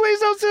us. Please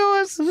don't sue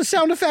us. The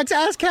sound effects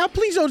ASCAP,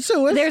 please don't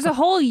sue us. there's a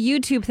whole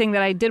YouTube thing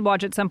that I did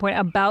watch at some point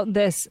about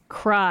this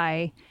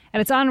cry. And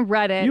it's on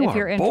Reddit You if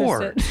you're are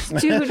bored. interested.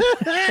 Dude.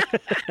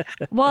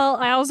 Well,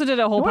 I also did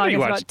a whole Why do you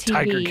podcast watch about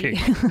Tiger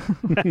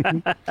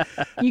TV.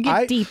 King? You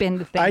get deep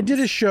into things. I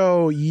did a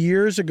show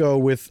years ago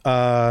with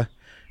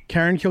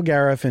Karen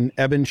Kilgariff and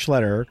Eben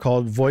Schletter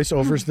called Voice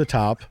Overs the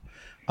Top,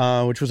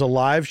 which was a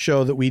live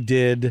show that we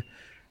did.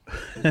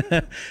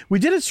 We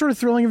did it sort of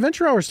Thrilling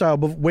Adventure Hour style,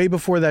 but way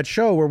before that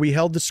show where we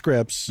held the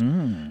scripts.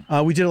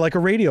 We did it like a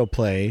radio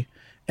play,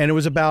 and it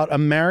was about a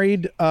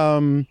married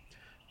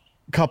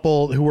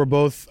couple who were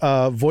both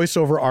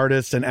voiceover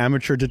artists and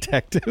amateur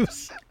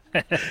detectives.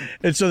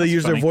 And so they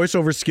used their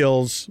voiceover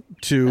skills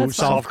to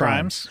solve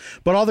crimes.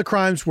 But all the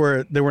crimes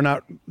were they were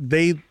like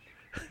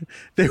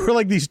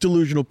these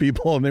delusional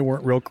people, and they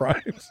weren't real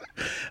crimes.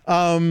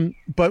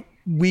 But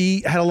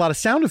we had a lot of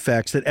sound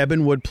effects that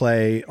Eben would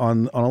play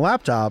on a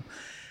laptop.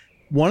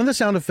 One of the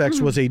sound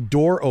effects was a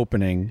door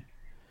opening.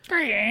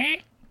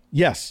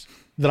 Yes,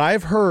 that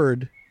I've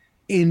heard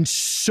in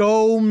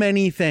so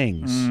many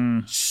things.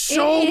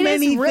 So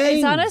many things.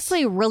 It's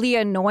honestly really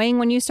annoying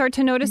when you start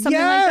to notice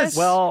something like this.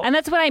 Well, and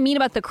that's what I mean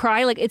about the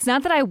cry. Like, it's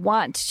not that I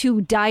want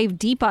to dive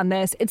deep on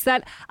this. It's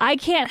that I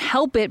can't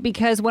help it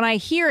because when I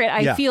hear it,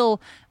 I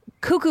feel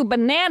cuckoo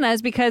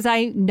bananas because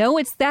I know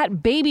it's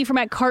that baby from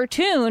that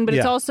cartoon, but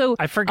it's also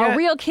a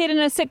real kid in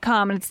a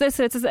sitcom, and it's this.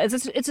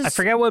 It's I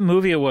forget what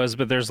movie it was,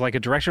 but there's like a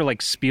director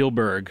like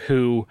Spielberg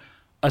who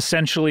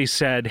essentially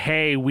said,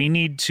 "Hey, we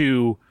need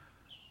to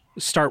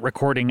start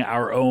recording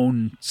our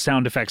own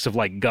sound effects of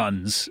like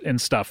guns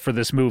and stuff for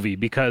this movie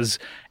because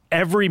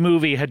every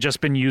movie had just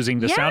been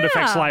using the sound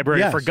effects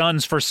library for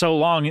guns for so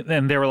long."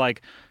 And they were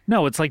like,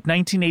 no, it's like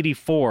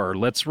 1984.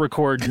 Let's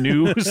record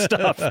new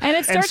stuff. And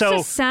it starts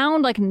to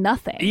sound like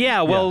nothing.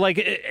 Yeah, well,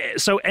 like,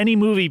 so any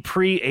movie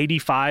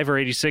pre-85 or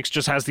 86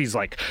 just has these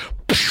like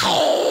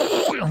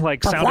sound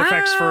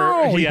effects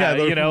for,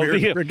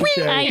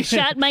 I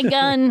shot my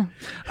gun.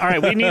 All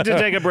right, we need to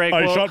take a break.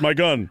 I shot my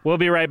gun. We'll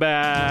be right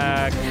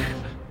back.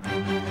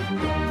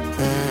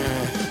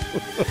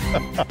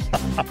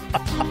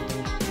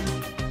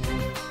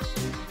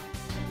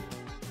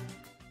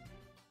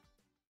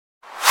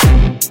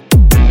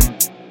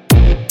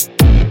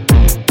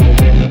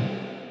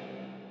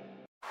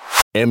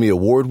 Emmy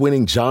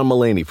award-winning John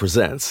Mulaney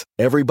presents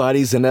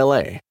Everybody's in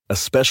L.A., a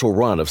special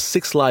run of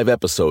 6 live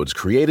episodes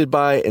created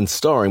by and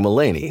starring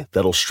Mulaney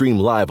that'll stream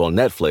live on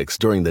Netflix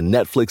during the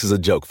Netflix is a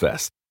Joke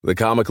Fest. The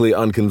comically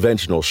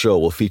unconventional show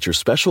will feature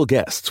special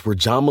guests where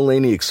John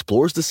Mulaney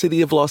explores the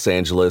city of Los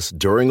Angeles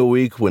during a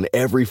week when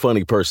every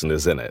funny person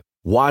is in it.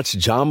 Watch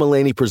John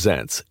Mulaney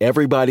Presents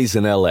Everybody's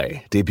in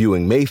L.A.,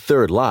 debuting May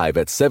 3rd live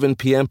at 7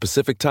 p.m.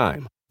 Pacific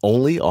Time,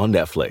 only on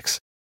Netflix.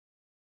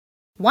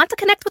 Want to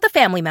connect with a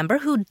family member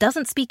who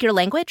doesn't speak your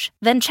language?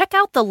 Then check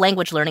out the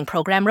language learning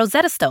program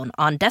Rosetta Stone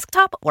on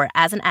desktop or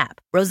as an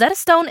app. Rosetta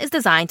Stone is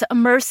designed to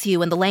immerse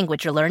you in the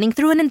language you're learning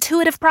through an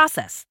intuitive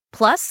process.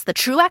 Plus, the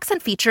True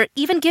Accent feature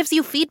even gives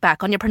you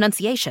feedback on your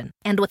pronunciation.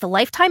 And with a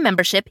lifetime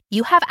membership,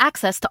 you have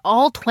access to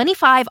all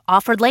 25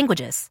 offered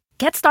languages.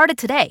 Get started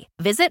today.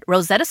 Visit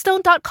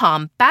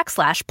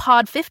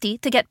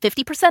rosettastone.com/pod50 to get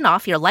 50%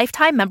 off your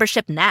lifetime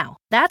membership now.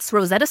 That's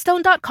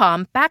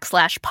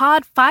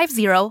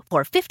rosettastone.com/pod50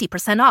 for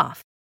 50%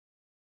 off.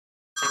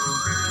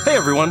 Hey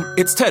everyone,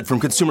 it's Ted from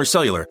Consumer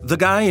Cellular, the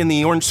guy in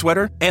the orange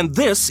sweater, and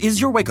this is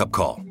your wake-up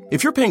call.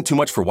 If you're paying too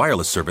much for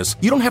wireless service,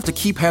 you don't have to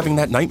keep having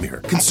that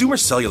nightmare. Consumer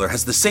Cellular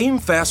has the same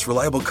fast,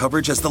 reliable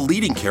coverage as the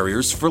leading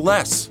carriers for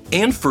less.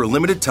 And for a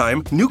limited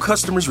time, new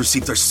customers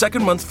receive their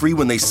second month free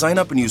when they sign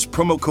up and use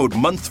promo code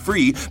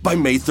MONTHFREE by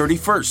May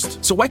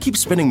 31st. So why keep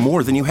spending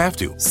more than you have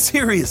to?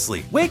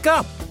 Seriously, wake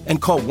up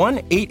and call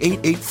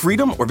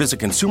 1-888-FREEDOM or visit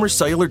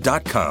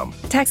consumercellular.com.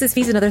 Taxes,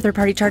 fees, and other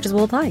third-party charges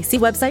will apply. See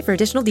website for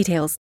additional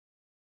details.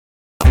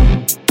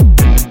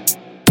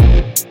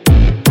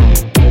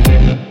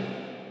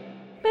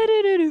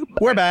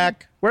 We're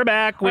back. We're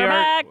back. We're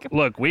back.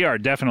 Look, we are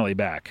definitely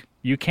back.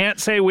 You can't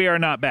say we are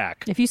not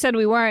back. If you said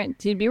we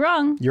weren't, you'd be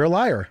wrong. You're a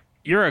liar.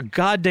 You're a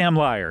goddamn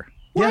liar.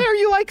 Why are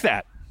you like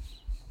that?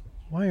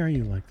 Why are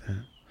you like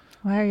that?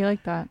 Why are you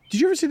like that?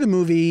 Did you ever see the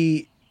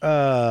movie,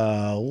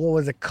 what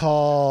was it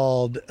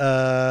called?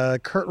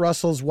 Kurt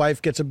Russell's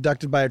wife gets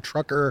abducted by a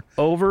trucker.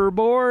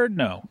 Overboard?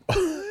 No.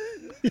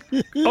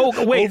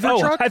 Oh, wait.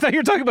 Overtruck? I thought you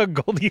were talking about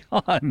Goldie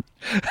Hawn.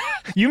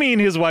 You mean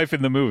his wife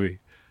in the movie?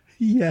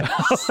 Yes.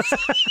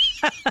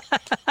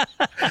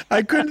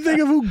 I couldn't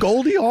think of who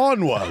Goldie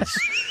Hawn was.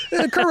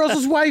 Kurt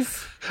Russell's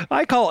wife.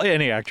 I call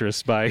any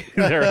actress by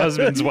their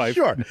husband's wife.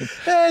 Sure.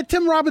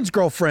 Tim Robbins'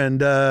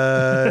 girlfriend. He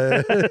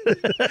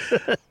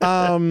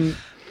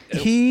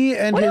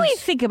and what his... do we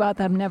think about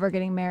them never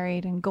getting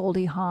married and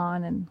Goldie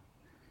Hawn and...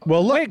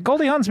 Well, look, wait,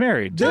 Goldie Hawn's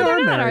married. They No, are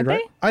they're not, married, aren't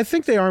right? I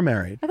think they are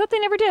married. I thought they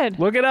never did.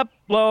 Look it up,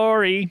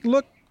 Lori.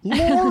 Look,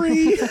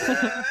 Lori.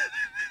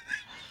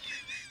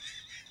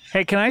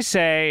 Hey, can I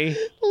say...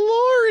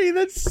 Lori,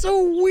 that's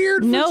so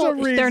weird for No, some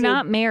reason. they're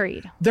not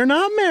married. They're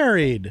not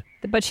married.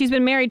 But she's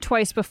been married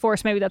twice before,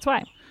 so maybe that's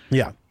why.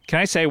 Yeah.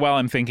 Can I say, while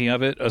I'm thinking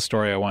of it, a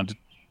story I wanted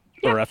to,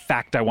 or a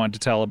fact I wanted to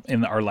tell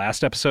in our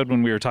last episode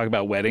when we were talking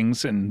about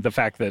weddings and the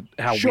fact that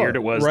how weird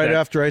it was. Right that,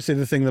 after I say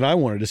the thing that I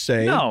wanted to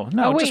say. No,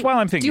 Oh, wait. just while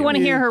I'm thinking. Do you want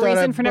to hear her Thought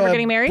reason I, for never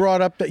getting married?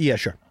 Brought up that, yeah,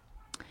 sure.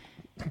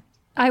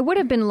 I would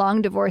have been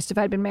long divorced if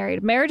I'd been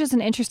married. Marriage is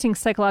an interesting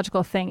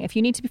psychological thing. If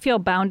you need to feel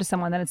bound to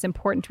someone, then it's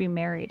important to be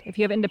married. If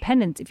you have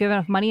independence, if you have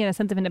enough money and a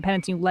sense of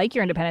independence, and you like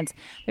your independence,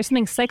 there's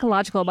something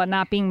psychological about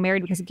not being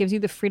married because it gives you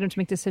the freedom to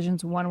make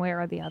decisions one way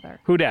or the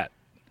other. Who dat?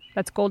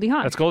 That's Goldie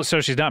Hawn. That's Goldie.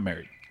 So she's not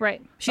married.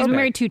 Right. She's been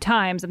married 2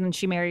 times, and then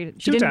she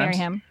didn't marry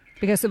him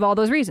because of all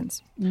those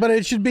reasons. But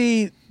it should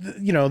be,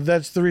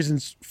 that's the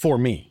reasons for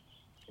me.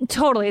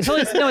 Totally. It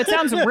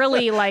sounds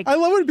really like... I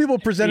love when people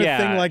present a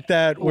thing like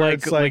that where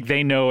it's like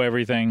they know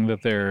everything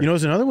that they're...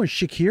 there's another one,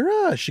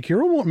 Shakira.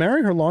 Shakira won't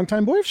marry her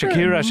longtime boyfriend.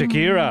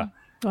 Shakira.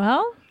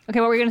 Well,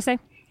 okay, what were you going to say?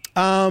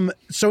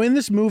 So in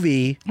this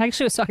movie... I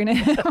actually was talking to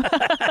him.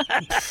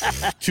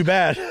 Too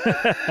bad.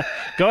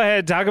 Go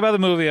ahead, talk about the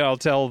movie, and I'll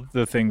tell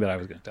the thing that I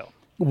was going to tell.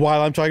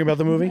 While I'm talking about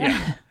the movie?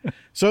 Yeah.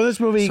 So in this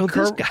movie,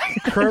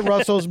 Kurt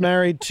Russell's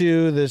married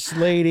to this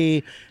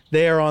lady.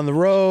 They are on the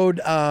road.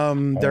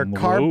 Their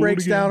car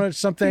breaks down or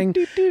something.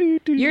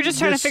 You're just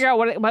trying to figure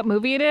out what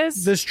movie it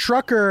is? This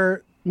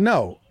trucker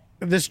abducts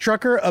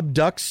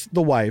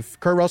the wife.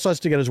 Kurt Russell has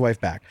to get his wife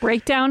back.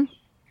 Breakdown.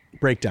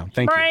 Thank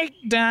you.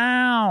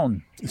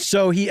 Breakdown.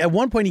 So at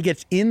one point he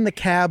gets in the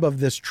cab of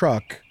this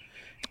truck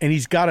and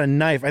he's got a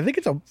knife. I think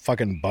it's a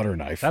fucking butter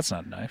knife. That's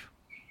not a knife.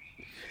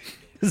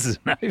 This is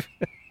a knife.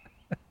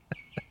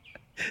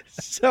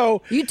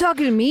 So you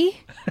talking to me?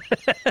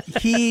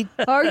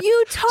 Are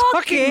you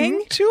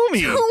talking to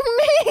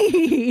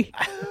me?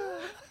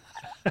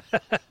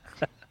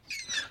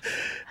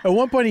 At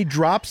one point he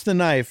drops the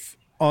knife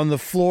on the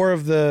floor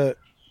of the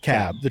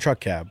cab, the truck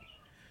cab.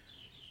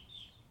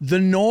 The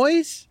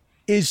noise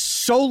is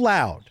so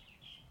loud.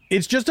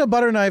 It's just a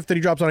butter knife that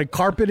he drops on a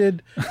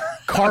carpeted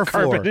car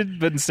floor. Carpeted,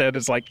 but instead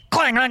it's like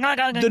clang, clang, clang,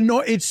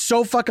 clang. It's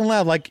so fucking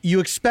loud. Like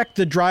you expect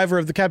the driver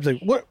of the cab to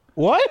say,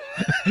 what?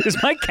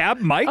 Is my cab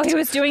mic'd? Oh, he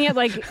was doing it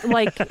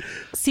like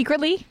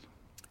secretly?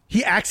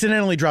 He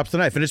accidentally drops the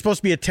knife, and it's supposed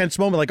to be a tense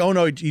moment, like, oh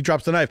no, he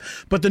drops the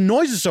knife. But the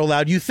noise is so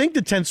loud, you think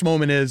the tense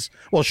moment is,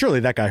 well, surely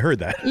that guy heard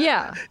that.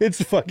 Yeah.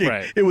 It's fucking,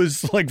 right. It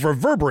was like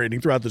reverberating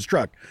throughout this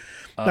truck.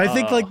 I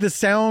think like the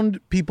sound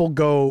people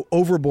go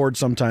overboard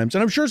sometimes,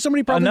 and I'm sure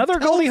somebody probably another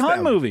Goldie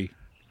Hawn them. movie.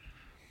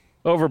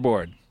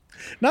 Overboard.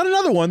 Not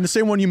another one, the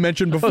same one you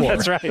mentioned before. Oh,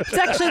 that's right. It's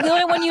actually the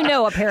only one you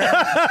know, apparently.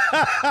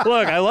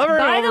 Look, I love her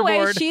in By Overboard.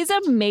 the way, she's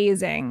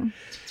amazing.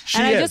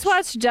 I just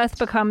watched Death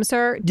Becomes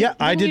Her. Yeah,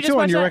 I did too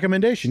on your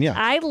recommendation, yeah.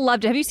 I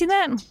loved it. Have you seen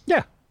that?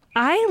 Yeah.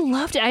 I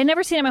loved it. I had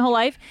never seen it my whole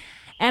life.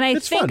 And I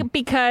think fun.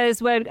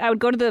 because when I would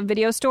go to the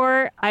video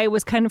store, I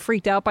was kind of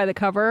freaked out by the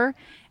cover.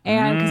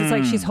 And because it's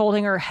like she's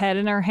holding her head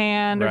in her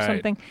hand or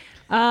something.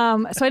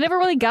 So I never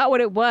really got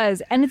what it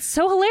was. And it's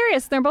so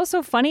hilarious. They're both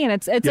so funny. And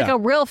it's like a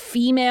real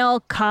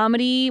female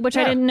comedy, which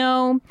I didn't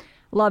know.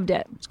 Loved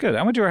it. It's good.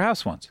 I went to her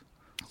house once.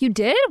 You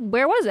did?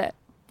 Where was it?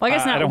 Well, I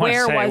guess not.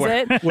 Where Was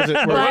it? Was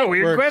it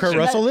where Kurt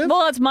Russell lived?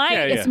 Well, it's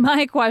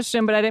my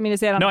question, but I didn't mean to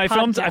say it on the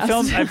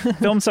podcast. I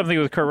filmed something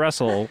with Kurt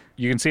Russell.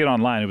 You can see it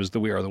online. It was the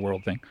We Are the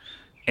World thing.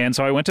 And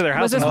so I went to their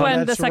house. Was this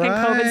when the second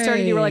COVID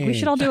started? You were like, we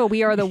should all do a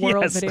We Are the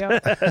World video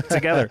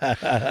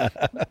together.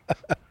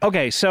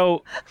 Okay,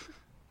 so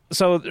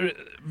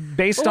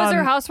based on was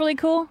their house really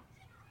cool?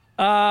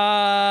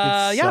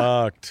 It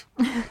sucked.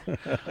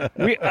 How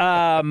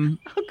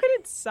could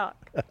it suck?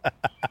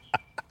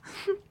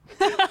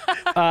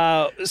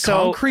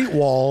 Concrete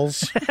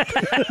walls,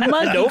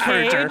 no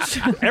furniture,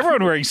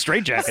 everyone wearing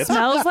straitjackets.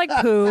 Smells like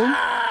poo.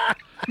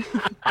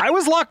 I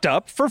was locked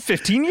up for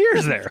 15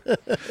 years there.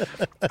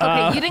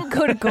 Okay, you didn't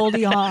go to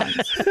Goldie Hawn.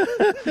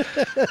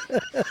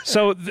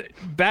 So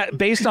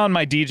based on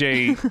my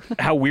DJ,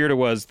 how weird it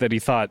was that he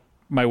thought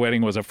my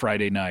wedding was a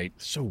Friday night.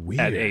 So weird.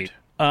 At 8.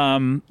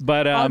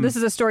 But this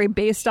is a story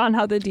based on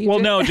how the DJ. Well,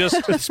 no,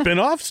 just a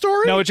spin-off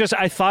story. No, it's just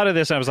I thought of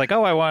this. And I was like,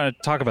 oh, I want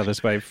to talk about this,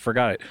 but I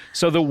forgot it.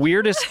 So the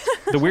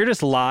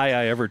weirdest lie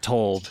I ever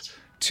told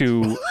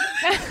to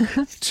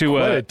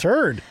what a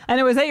turd. And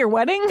it was at your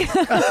wedding.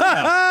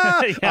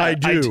 I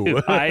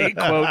do. I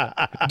quote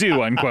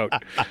do unquote.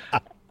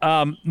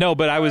 No,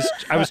 but I was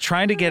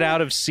trying to get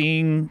out of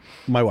seeing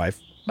my wife.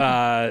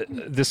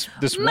 This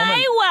woman.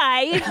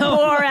 My wife,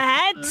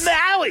 Borat.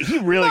 Now he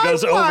really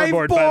goes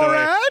overboard. Borat? By the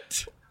way,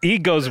 he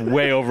goes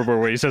way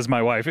overboard when he says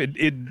 "my wife."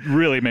 It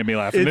really made me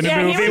laugh. In the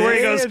movie where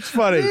he goes, "It's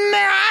funny."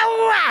 My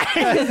wife.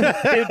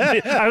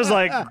 I was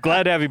like,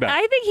 glad to have you back.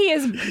 I think he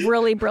is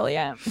really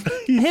brilliant.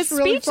 His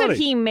really speech funny. that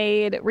he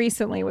made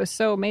recently was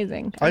so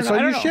amazing. I saw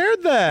you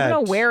shared that. I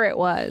don't know where it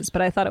was,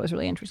 but I thought it was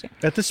really interesting.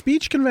 At the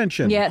speech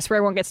convention. Yes, where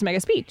everyone gets to make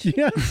a speech.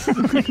 Yeah.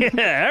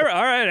 Yeah.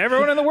 All right.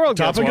 Everyone in the world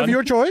gets Topic one. of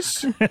your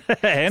choice.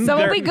 And some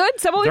will be good.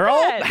 Some will be they're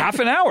bad. all half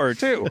an hour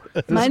too.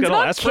 This Mine's is gonna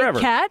about last Kit forever.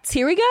 Kats.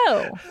 Here we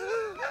go.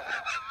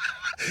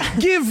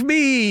 Give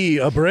me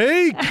a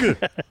break.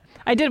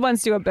 I did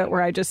once do a bit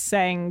where I just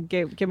sang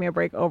give me a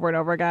break over and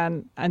over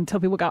again until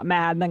people got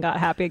mad and then got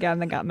happy again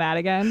and then got mad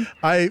again.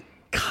 I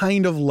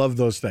kind of love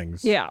those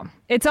things. Yeah.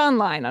 It's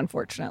online,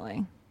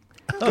 unfortunately.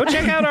 Go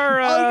check out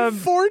our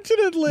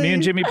unfortunately me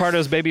and Jimmy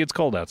Pardo's Baby It's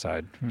Cold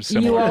Outside.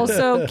 You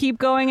also keep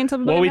going until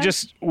the well, we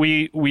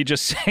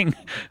just sang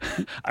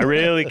I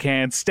really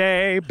can't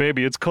stay,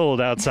 baby it's cold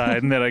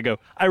outside, and then I go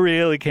I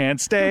really can't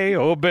stay,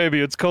 oh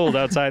baby it's cold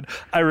outside,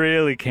 I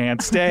really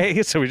can't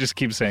stay. So we just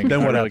keep saying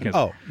then what really happens?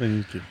 can't. Then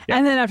you keep.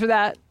 And then after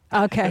that,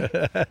 okay.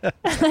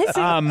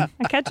 I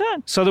catch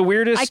on. So the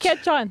weirdest I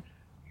catch on.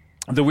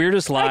 The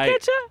weirdest lie,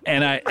 getcha.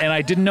 and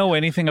I didn't know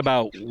anything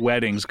about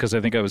weddings because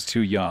I think I was too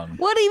young.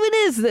 What even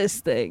is this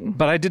thing?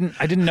 But I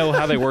didn't know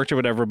how they worked or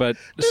whatever. But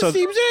This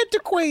seems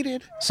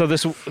antiquated. So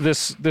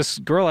this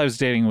girl I was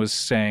dating was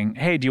saying,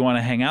 "Hey, do you want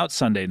to hang out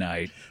Sunday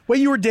night?" Wait,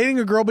 you were dating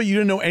a girl, but you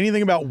didn't know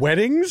anything about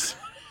weddings?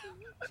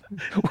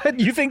 What,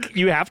 you think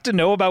you have to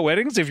know about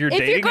weddings if you're If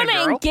dating you're going a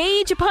to girl?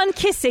 engage upon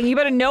kissing, you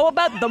better know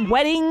about the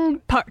wedding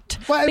part.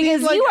 Well, I mean,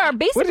 because like, you are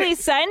basically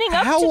signing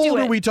up How to do old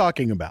it. are we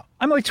talking about?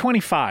 I'm like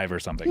 25 or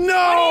something. No.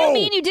 What do you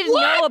mean you didn't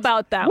know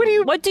about them? What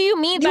do you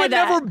mean You by had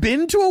that? never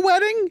been to a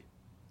wedding?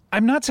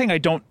 I'm not saying I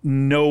don't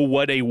know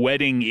what a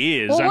wedding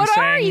is. Well, I'm what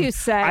are saying you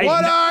saying?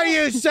 What are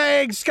you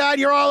saying, Scott?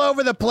 You're all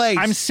over the place.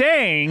 I'm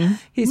saying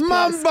He's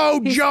Mumbo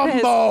pissed. He's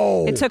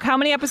jumbo. pissed. It took how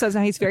many episodes?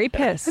 Now he's very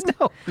pissed.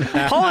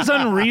 Paul is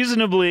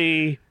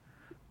unreasonably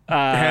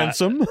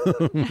handsome.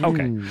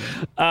 okay.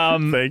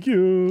 Thank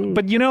you.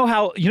 But you know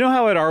how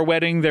at our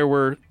wedding there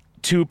were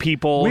two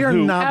people We are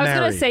who not I was going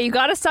married. to say, you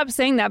got to stop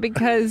saying that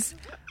because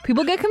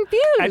people get at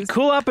confused.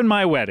 Cool Up in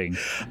my wedding.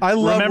 I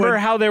love Remember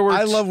how there were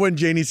I love when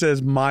Janie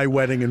says "my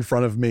wedding" in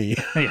front of me,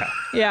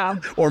 Yeah.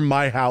 or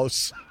 "my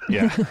house."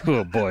 Yeah.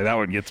 Oh boy, that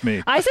one gets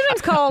me. I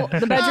sometimes call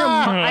the bedroom,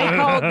 I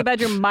call the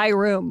bedroom my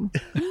room.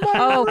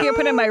 Here,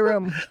 put it in my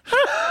room.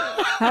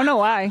 I don't know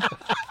why.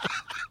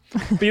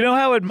 But you know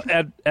how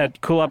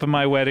at Cool Up in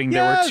my wedding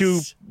there were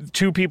Yes.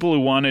 two people who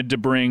wanted to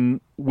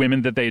bring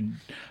women that they'd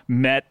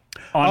met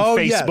on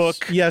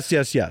Facebook. Yes.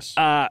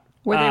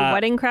 Were they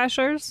wedding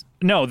crashers?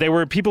 No, they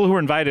were people who were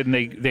invited, and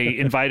they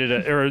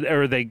invited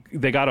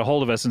they got a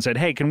hold of us and said,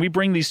 "Hey, can we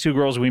bring these two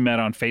girls we met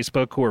on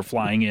Facebook who are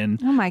flying in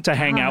to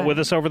hang out with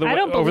us over the I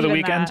don't over the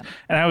believe in weekend?" that.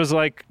 And I was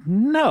like,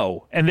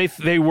 "No," and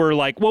they were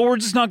like, "Well, we're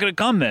just not going to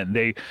come then."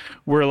 They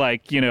were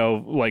like,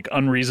 like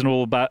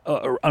unreasonable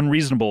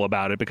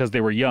about it because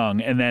they were young,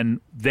 and then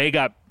they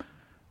got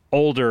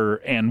older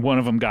and one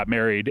of them got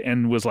married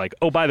and was like,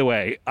 "Oh, by the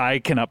way, I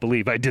cannot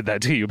believe I did that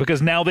to you,"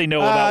 because now they know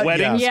about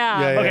weddings.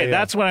 Yeah. Okay,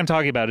 that's what I'm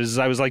talking about. Is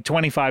I was like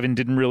 25 and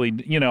didn't really,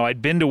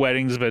 I'd been to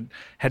weddings but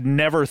had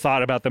never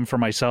thought about them for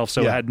myself,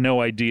 so had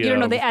no idea. You don't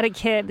know of- the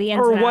etiquette, the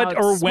ins or and what, outs,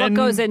 or when what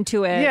goes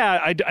into it.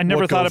 Yeah, I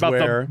never What thought goes about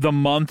where. the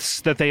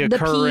months that they The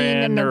occur peeing in,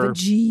 and the or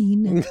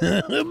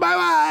vagine.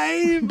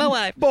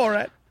 Bye-bye.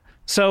 Borat.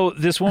 so.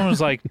 This woman was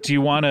like, "Do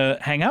you want to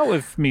hang out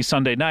with me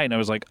Sunday night?" And I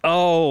was like,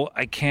 "Oh,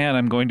 I can't.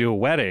 I'm going to a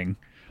wedding."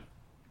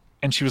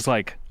 And she was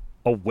like,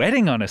 "A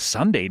wedding on a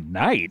Sunday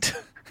night?"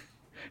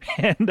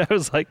 And I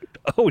was like,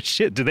 "Oh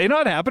shit, do they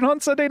not happen on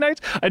Sunday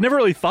nights?" I never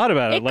really thought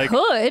about it. It Like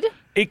could.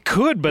 it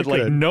could, but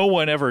like could. no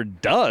one ever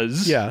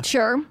does. Yeah.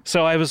 Sure.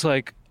 So I was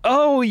like,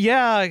 "Oh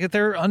yeah,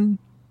 they're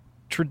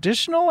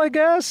untraditional, I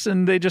guess."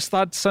 And they just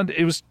thought Sunday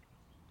it was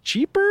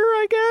cheaper,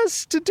 I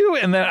guess, to do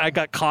it. And then I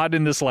got caught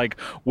in this like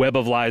web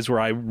of lies where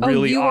I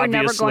really you were obviously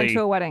never going to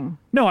a wedding.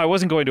 No, I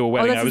wasn't going to a Oh,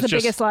 wedding. this I is was the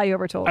just biggest lie you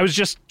ever told. I was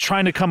just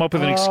trying to come up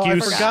with an I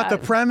excuse. forgot the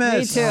Me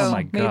premise. too. Oh,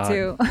 my God. Me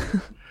too.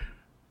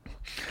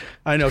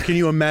 I know. Can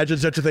you imagine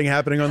such a thing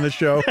happening on this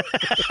show?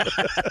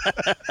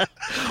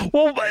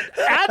 Well,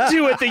 add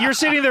to it that you're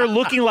sitting there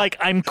looking like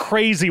I'm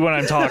crazy when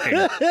I'm talking.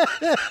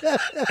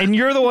 And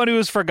you're the one who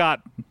has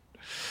forgotten.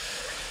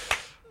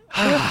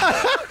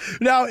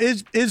 Now,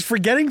 is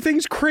forgetting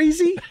things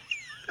crazy?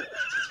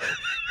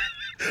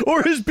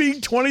 Or is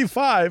being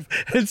 25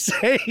 and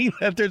saying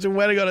that there's a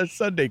wedding on a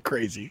Sunday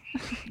crazy?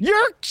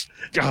 You're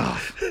Were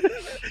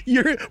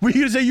you going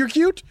to say you're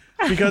cute?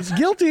 Because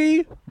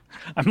guilty.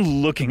 I'm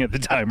looking at the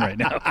time right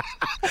now.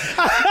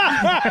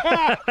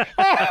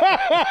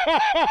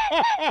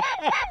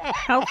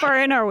 How far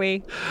in are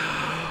we?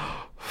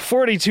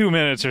 42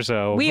 minutes or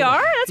so. We are?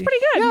 That's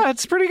pretty good. Yeah,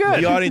 it's pretty good.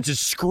 The audience is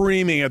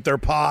screaming at their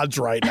pods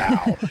right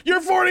now.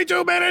 You're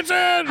 42 minutes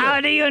in. How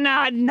do you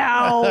not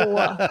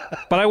know?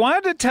 But I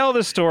wanted to tell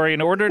this story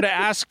in order to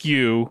ask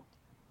you,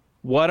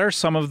 what are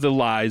some of the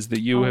lies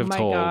that you have my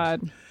told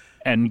God.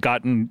 and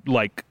gotten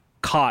like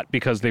caught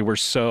because they were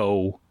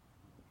so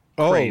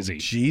crazy? Oh,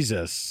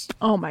 Jesus.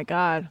 Oh my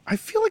God. I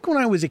feel like when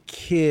I was a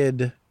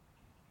kid,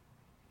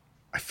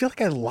 I feel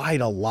like I lied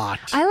a lot.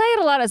 I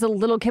lied a lot as a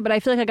little kid, but I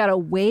feel like I got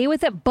away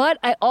with it. But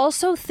I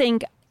also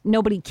think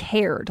nobody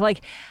cared.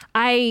 Like,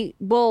 I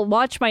will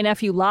watch my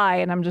nephew lie,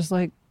 and I'm just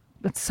like,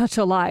 that's such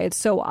a lie. It's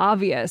so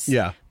obvious.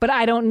 Yeah. But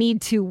I don't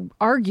need to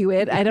argue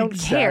it. I don't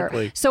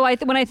Exactly. care. So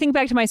when I think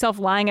back to myself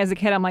lying as a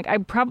kid, I'm like,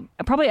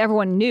 probably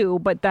everyone knew,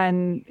 but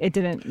then it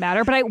didn't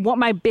matter. But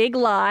my big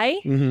lie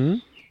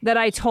that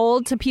I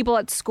told to people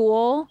at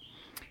school,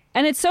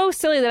 and it's so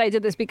silly that I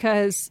did this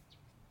because,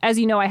 as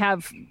you know, I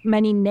have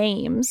many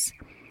names.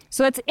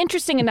 So that's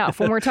interesting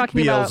enough when we're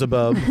talking about...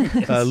 Beelzebub,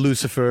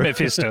 Lucifer.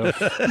 Mephisto.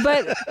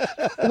 But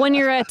when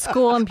you're at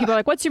school and people are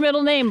like, what's your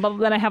middle name? Blah, blah,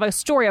 then I have a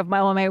story of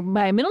my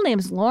middle name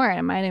is Lauren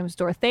and my name is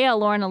Dorothea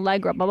Lauren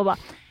Allegra, blah, blah, blah.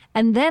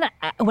 And then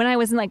when I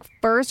was in like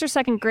first or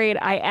second grade,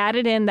 I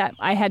added in that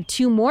I had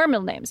two more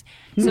middle names.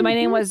 So my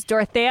name was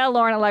Dorothea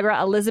Lauren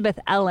Allegra Elizabeth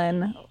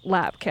Ellen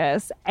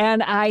Lapkus.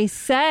 And I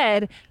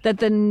said that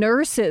the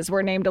nurses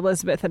were named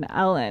Elizabeth and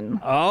Ellen.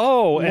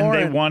 Oh, and they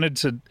Lauren. wanted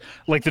to,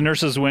 like the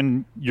nurses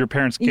when your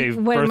parents gave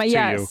When birth my- to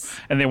yes.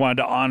 you, and they wanted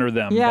to honor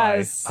them.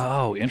 Yes. By,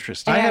 oh,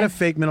 interesting. I had a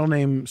fake middle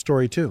name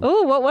story, too.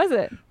 Oh, what was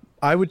it?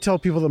 I would tell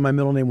people that my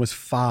middle name was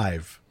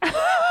Five.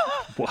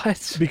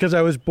 What? Because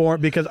I was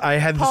born, because I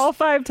had this, Paul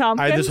Five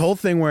Tompkins? I had this whole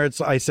thing where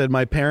I said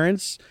my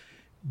parents,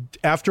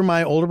 after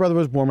my older brother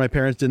was born, my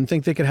parents didn't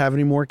think they could have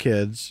any more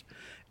kids.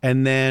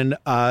 And then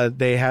I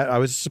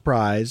was a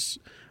surprise.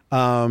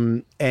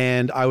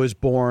 And I was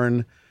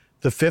born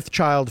the fifth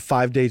child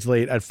 5 days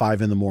late at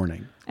 5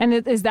 a.m. And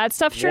is that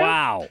stuff true?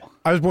 Wow.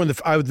 I was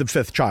the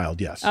fifth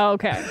child, yes. Oh,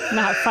 okay.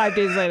 Not 5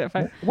 days late at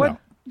 5. What?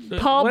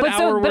 Paul, what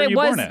hour were you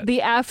born at?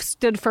 The F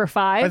stood for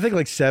 5. I think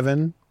like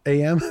 7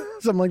 a.m.,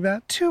 something like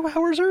that. 2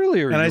 hours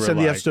earlier. And I said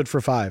the F stood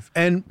for 5.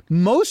 And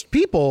most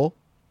people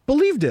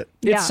believed it.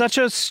 It's such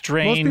a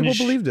strange Most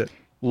people believed it.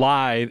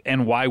 lie,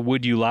 and why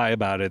would you lie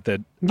about it?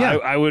 That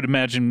I would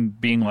imagine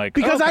being like,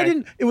 because okay. I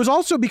didn't. It was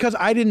also because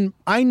I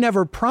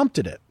never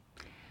prompted it.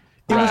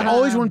 It was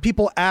always when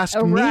people asked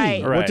me,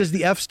 Right. what does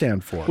the F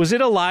stand for? Was it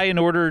a lie in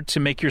order to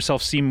make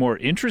yourself seem more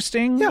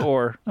interesting? Yeah.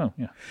 Or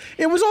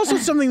It was also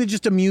something that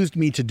just amused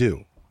me to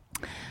do.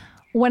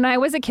 When I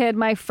was a kid,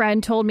 my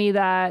friend told me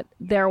that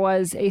there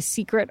was a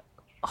secret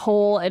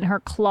hole in her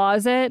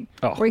closet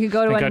where you could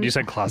go to. Thank God you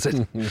said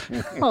closet.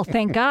 Well,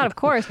 thank God, of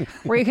course.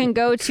 Where you can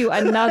go to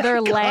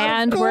another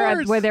land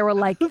where there were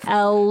like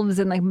elves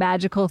and like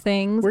magical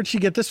things. Where'd she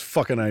get this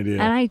fucking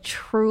idea? And I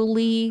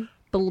truly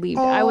believed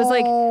it. I was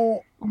like,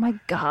 oh my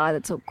God,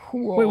 that's so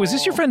cool. Wait, was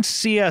this your friend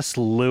C.S.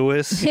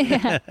 Lewis?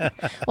 Yeah.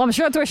 Well, I'm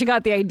sure that's where she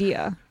got the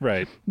idea.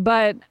 Right.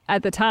 But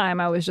at the time,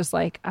 I was just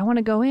like, I want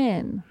to go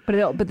in,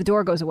 but the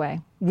door goes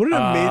away. What an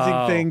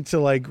amazing thing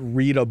to like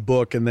read a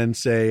book and then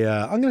say,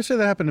 I'm going to say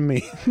that happened to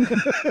me.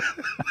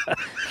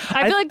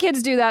 I feel like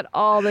kids do that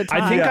all the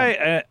time.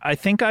 I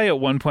think I at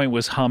one point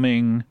was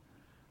humming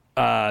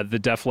the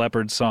Def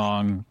Leppard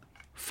song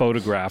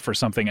 "Photograph" or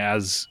something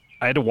as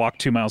I had to walk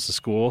 2 miles to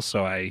school,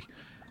 so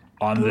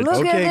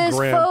look at this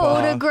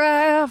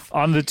photograph.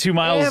 On the 2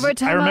 miles, Every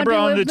time I remember I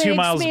do on the it 2 makes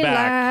miles me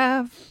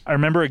back. Laugh. I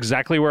remember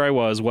exactly where I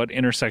was, what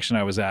intersection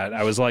I was at.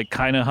 I was like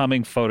kind of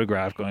humming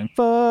 "Photograph," going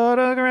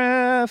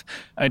 "Photograph."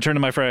 I turned to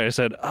my friend. I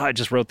said, I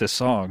just wrote this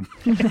song.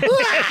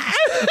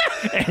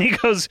 And he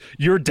goes,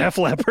 "You're Def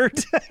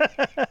Leppard?"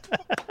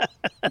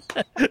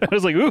 I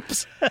was like,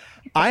 "Oops."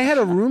 I had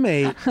a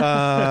roommate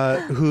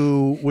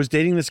who was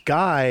dating this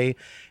guy,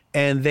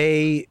 and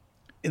they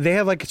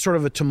had like sort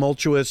of a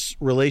tumultuous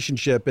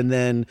relationship, and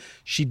then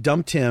she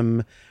dumped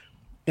him,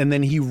 and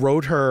then he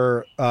wrote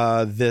her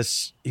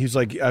this. He's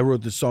like, I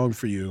wrote this song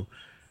for you,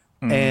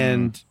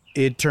 and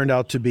it turned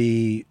out to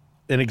be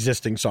an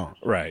existing song.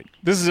 Right.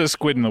 This is a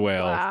Squid and the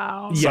Whale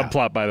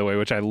subplot, by the way,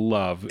 which I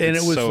love. And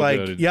it's it was so like,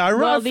 good. I forgot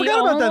about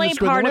that. The only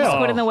part of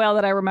Squid and the Whale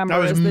that I remember I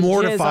was is the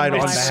mortified jizz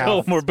on on that. the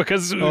So more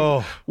because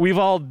we've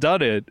all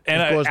done it.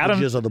 And Of course, Adam,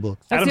 the jizz on the book.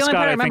 That's Adam the only Scott,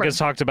 part I I think, remember. has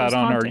talked It about was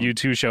on our haunting.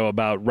 U2 show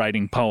about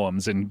writing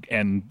poems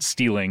and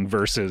stealing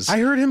verses. I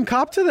heard him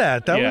cop to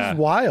that. That was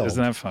wild.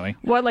 Isn't that funny?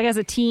 What, like as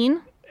a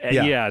teen?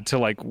 Yeah. To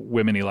like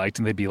women he liked,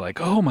 and they'd be like,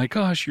 "Oh my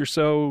gosh, you're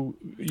so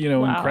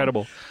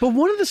incredible." But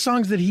one of the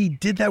songs that he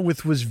did that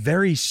with was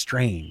very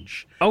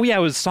strange. Oh yeah,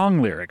 it was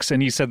song lyrics,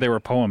 and he said they were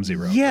poems he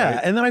wrote. Yeah,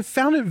 right? and then I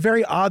found it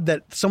very odd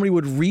that somebody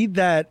would read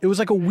that. It was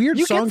like a weird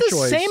You song get the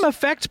choice. same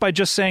effect by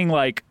just saying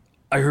like,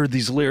 "I heard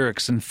these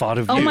lyrics and thought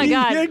of you." Oh my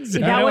God. Exactly. That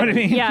You know would, what I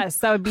mean? Yes,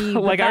 that would be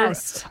Like the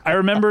best. I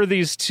remember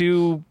these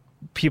two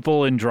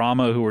people in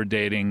drama who were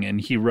dating, and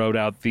he wrote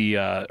out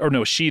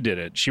she did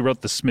it. She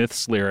wrote the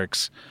Smiths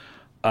lyrics.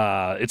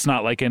 It's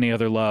not like any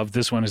other love.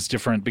 This one is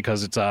different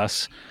because it's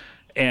us.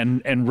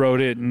 And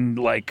wrote it and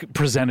like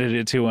presented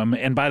it to him.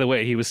 And by the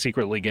way, he was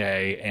secretly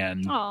gay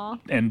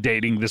and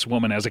dating this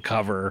woman as a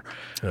cover.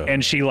 Oh.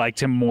 And she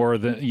liked him more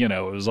than,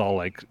 it was all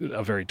like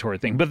a very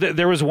torrid thing. But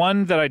there was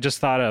one that I just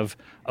thought of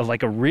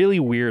like a really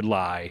weird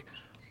lie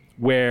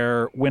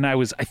where when I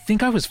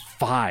think I was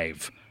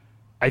 5,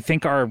 I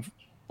think our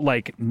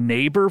like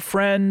neighbor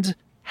friend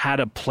had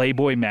a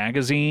Playboy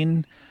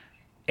magazine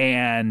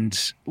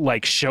and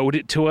like showed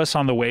it to us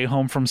on the way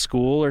home from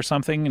school or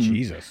something. And,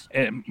 Jesus.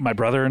 And my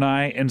brother and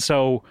I. And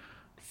so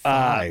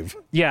 5.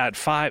 Yeah, at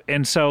 5.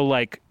 And so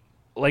like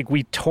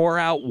we tore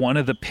out one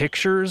of the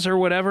pictures or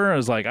whatever. I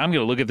was like, I'm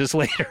going to look at this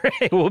later.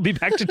 Hey, we'll be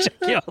back to check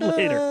you out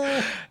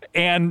later.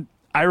 And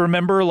I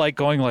remember like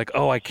going like,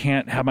 oh, I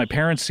can't have my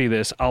parents see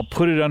this. I'll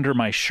put it under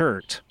my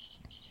shirt.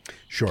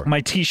 Sure.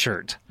 My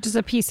T-shirt. Just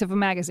a piece of a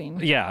magazine.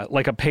 Yeah,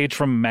 like a page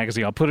from a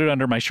magazine. I'll put it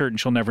under my shirt and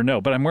she'll never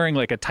know. But I'm wearing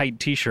like a tight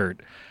T-shirt.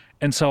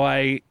 And so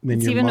Then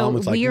It's your even mom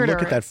was like, weirder.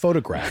 look at that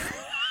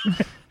photograph.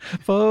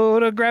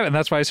 photograph. And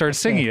that's why I started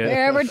singing it.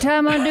 Every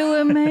time I do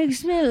it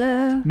makes me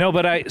laugh. No,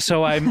 but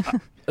so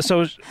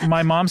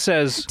my mom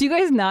says, Do you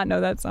guys not know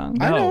that song?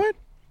 I know it.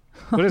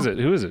 What is it?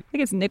 Who is it? I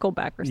think it's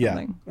Nickelback or Yeah,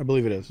 something. I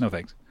believe it is. No,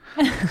 thanks.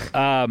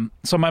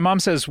 So my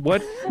mom says,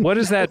 what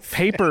is that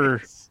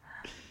paper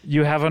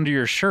you have under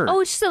your shirt? Oh,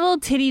 it's just a little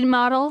titty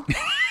model.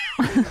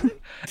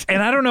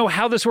 And I don't know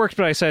how this works,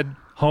 but I said,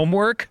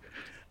 homework?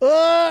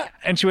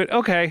 And she went,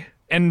 okay.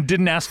 And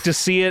didn't ask to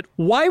see it.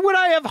 Why would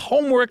I have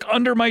homework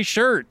under my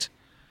shirt?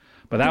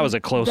 But that was a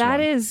close one. That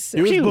is.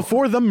 It was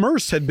before the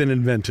Merce had been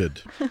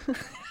invented.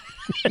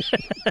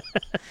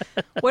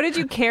 What did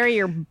you carry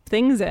your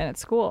things in at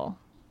school?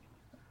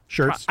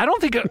 shirts. I don't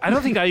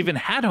think I even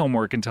had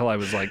homework until I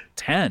was like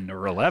 10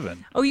 or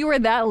 11. Oh, you were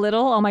that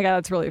little? Oh my God,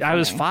 that's really funny. I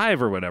was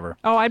 5 or whatever.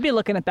 Oh, I'd be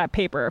looking at that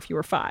paper if you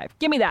were 5.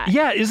 Give me that.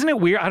 Yeah, isn't it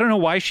weird? I don't know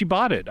why she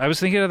bought it. I was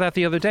thinking of that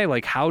the other day.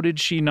 Like, how did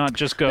she not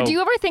just go? But do you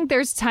ever think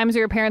there's times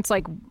where your parents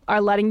like are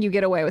letting you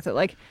get away with it?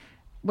 Like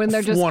when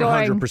they're just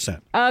 100%.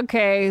 going,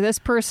 okay, this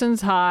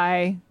person's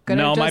high.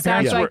 No, my parents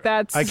act were- like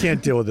that's... I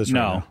can't deal with this right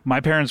No, now. my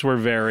parents were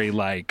very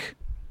like,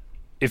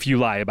 if you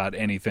lie about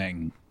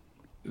anything,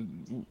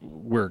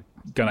 we're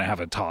gonna have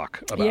a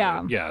talk about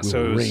Yeah. it. Yeah,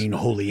 so it was Rain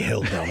holy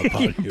hell down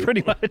upon you.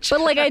 pretty much.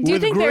 But like I do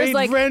With think great there's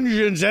like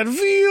vengeance and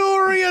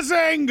furious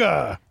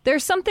anger.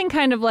 there's something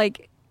kind of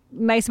like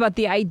nice about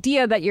the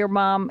idea that your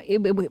mom,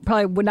 it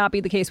probably would not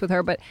be the case with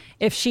her, but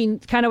if she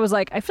kind of was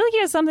like, I feel like he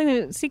has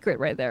something secret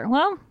right there.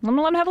 Well, I'm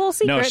gonna let him have a little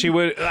secret. No, she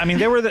would. I mean,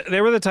 they were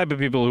the type of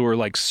people who were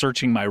like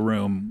searching my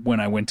room when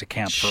I went to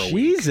camp for a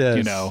week. Jesus.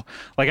 You know,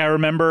 like I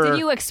remember. Did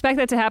you expect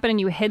that to happen and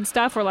you hid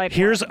stuff or like?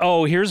 Here's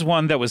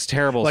one that was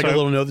terrible. Like So a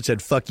little note that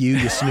said, fuck you,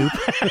 you snoop.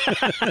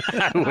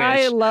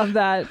 I love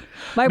that.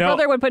 My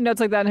brother would put notes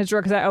like that in his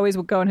drawer because I always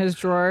would go in his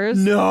drawers.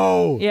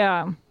 No.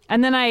 Yeah,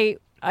 and then he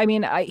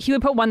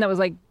would put one that was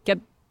like, get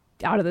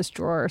out of this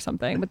drawer or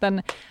something. But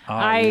then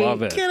I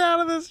love it. Get out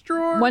of this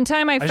drawer. One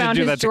time I should found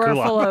do his that to drawer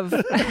Kulon. full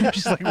of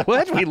She's like,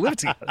 what? We live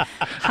together.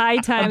 High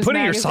Times I'm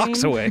putting magazine. your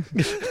socks away.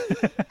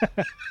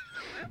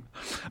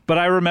 But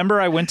I remember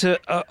I went to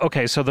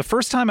okay, so the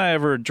first time I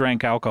ever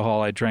drank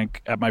alcohol, I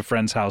drank at my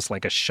friend's house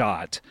like a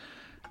shot,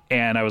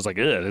 and I was like,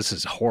 "Ugh, this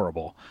is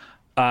horrible."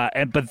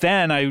 But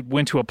then I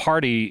went to a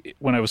party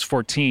when I was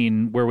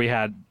 14 where we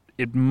had,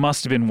 it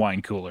must have been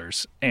wine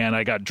coolers, and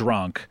I got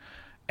drunk,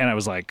 and I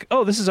was like,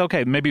 "Oh, this is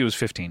okay." Maybe it was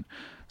 15.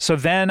 So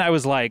then I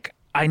was like,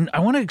 I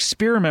want to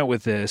experiment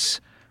with this.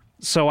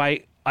 So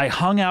I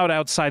hung out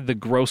outside the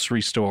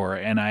grocery store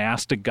and I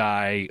asked a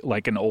guy,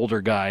 like an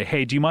older guy,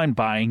 hey, do you mind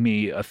buying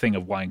me a thing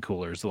of wine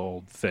coolers, the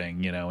old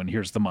thing, you know, and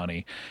here's the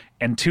money.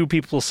 And 2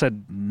 people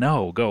said,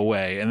 no, go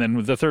away. And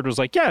then the third was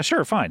like, yeah,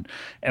 sure, fine.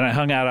 And I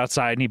hung out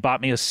outside and he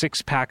bought me a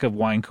 6-pack of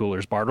wine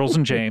coolers, Bartles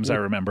and James, I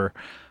remember.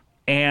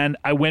 And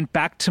I went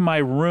back to my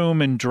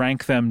room and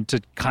drank them to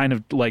kind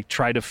of like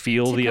try to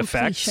feel the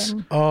effects.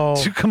 Oh,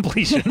 To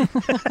completion.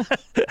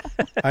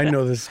 I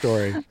know this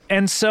story.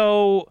 And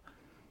so,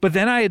 but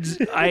then I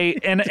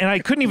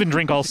couldn't even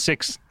drink all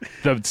 6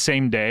 the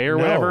same day or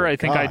No, whatever. I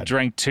think I God.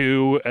 drank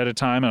 2 at a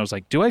time. And I was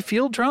like, do I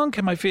feel drunk?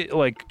 Am I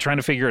like trying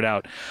to figure it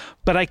out?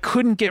 But I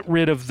couldn't get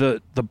rid of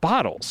the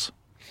bottles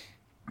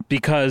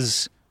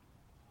because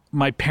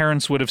my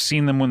parents would have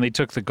seen them when they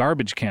took the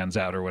garbage cans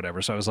out or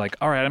whatever. So I was like,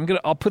 all right,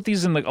 I'll put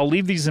these I'll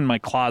leave these in my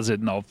closet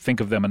and I'll think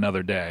of them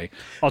another day.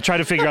 I'll try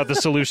to figure out the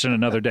solution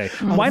another day.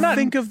 Why not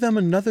think of them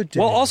another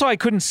day? Well, also I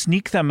couldn't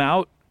sneak them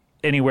out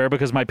anywhere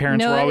because my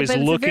parents were always but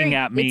it's looking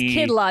at me. It's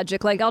kid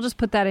logic. Like, I'll just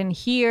put that in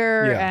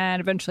here Yeah. and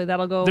eventually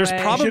that'll go There's away.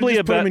 You probably should've just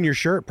a put them bet- in your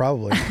shirt,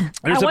 probably.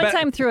 I one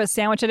time threw a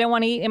sandwich I didn't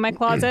want to eat in my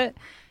closet,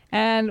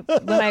 and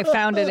when I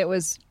found it, it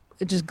was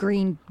just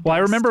green. Well, I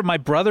dust. remember my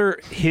brother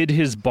hid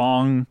his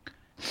bong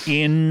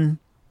in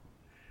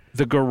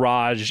the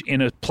garage,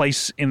 in a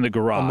place in the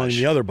garage. Among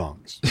the other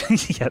bongs.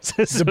 Yes,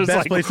 The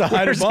best place to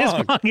hide a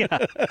bong. Yeah.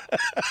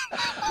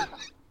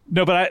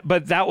 No,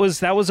 but that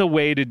was a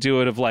way to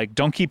do it of like,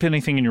 don't keep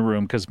anything in your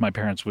room because my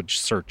parents would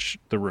search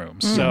the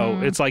room. So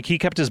it's like he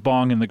kept his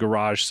bong in the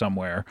garage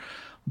somewhere.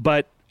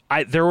 But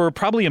there were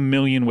probably a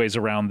million ways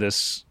around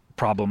this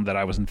problem that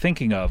I wasn't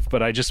thinking of,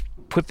 but I just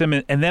put them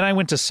in. And then I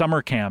went to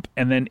summer camp.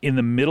 And then in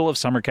the middle of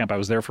summer camp, I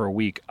was there for a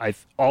week. I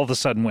all of a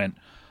sudden went,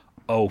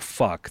 oh,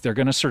 fuck, they're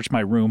going to search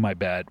my room, I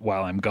bet,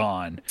 while I'm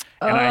gone.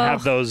 And I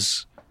have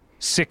those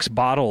 6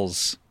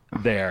 bottles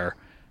there.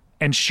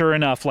 And sure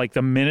enough, like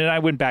the minute I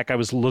went back, I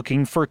was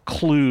looking for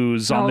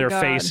clues on Oh, their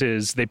God.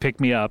 faces. They picked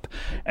me up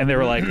and they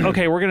were like,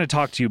 okay, we're going to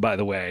talk to you, by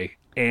the way.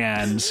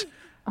 And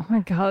Oh my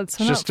god, it's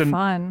so just not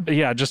fun.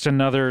 Yeah, just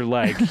another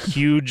like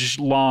huge,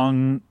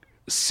 long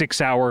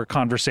 6-hour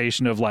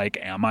conversation of like,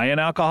 am I an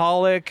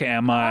alcoholic?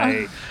 Am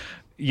I...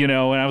 You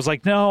know, and I was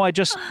like, no, I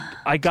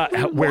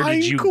got, where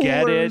did you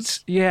get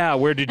it? Yeah,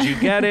 where did you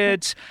get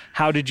it?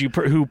 How did you,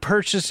 who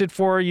purchased it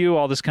for you?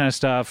 All this kind of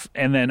stuff.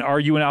 And then, are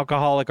you an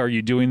alcoholic? Are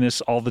you doing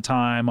this all the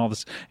time? All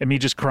this, and me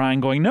just crying,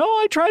 going, no,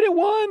 I tried it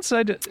once.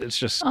 It's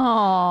just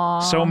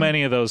so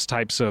many of those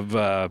types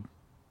of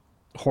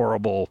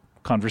horrible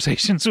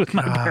conversations with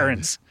my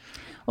parents.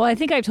 Well, I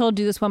think I've told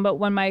you this one, but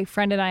when my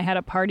friend and I had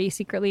a party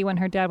secretly when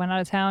her dad went out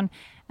of town,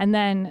 and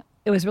then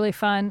it was really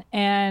fun,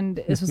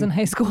 and this was in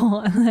high school,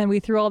 and then we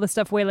threw all the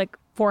stuff away like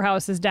 4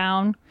 houses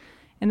down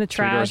in the 3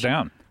 trash. doors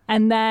down.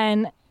 And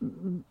then,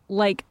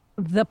 like,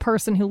 the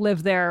person who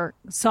lived there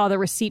saw the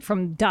receipt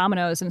from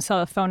Domino's and saw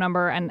the phone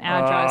number and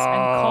address and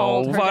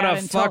called her what dad a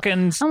and told-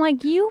 fucking I'm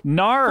like, you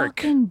narc.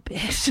 fucking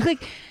bitch.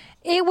 Like,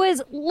 it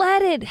was,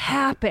 let it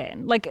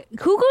happen. Like,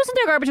 who goes into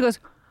their garbage and goes,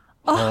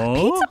 oh,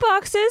 pizza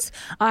boxes.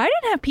 I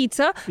didn't have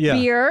pizza. Yeah.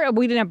 Beer.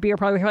 We didn't have beer,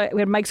 probably.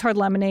 We had Mike's Hard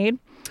Lemonade.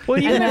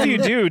 Well, even if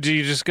you do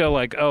you just go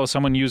like, oh,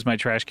 someone used my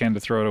trash can to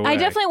throw it away? I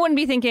definitely wouldn't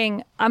be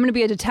thinking, I'm going to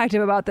be a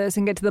detective about this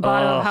and get to the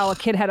bottom of how a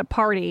kid had a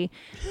party.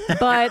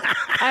 But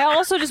I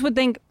also just would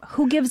think,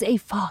 who gives a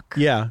fuck?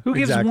 Yeah. Who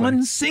gives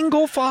one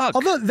single fuck?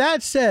 Although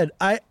that said,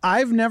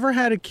 I've never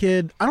had a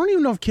kid. I don't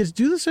even know if kids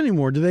do this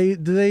anymore. Do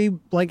they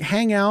like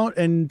hang out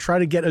and try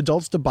to get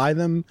adults to buy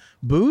them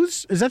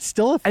booze? Is that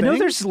still a thing? I know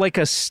there's like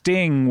a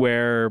sting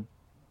where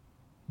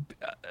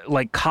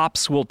like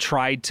cops will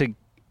try to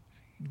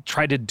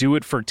do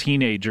it for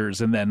teenagers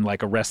and then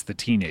like arrest the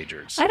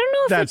teenagers. I don't know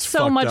if That's it's so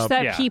fucked much up.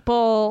 that Yeah.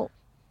 people.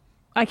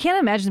 I can't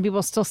imagine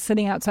people still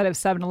sitting outside of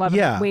 7-Eleven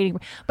Yeah. waiting.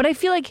 But I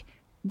feel like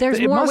there's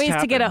It more must ways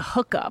to get a happen.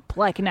 hookup,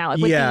 like now, like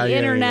with Yeah, the yeah,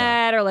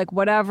 internet or like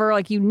whatever.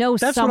 Like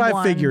That's someone. what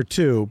I figure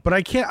too. But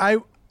I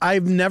can't.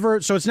 I've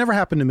never. So it's never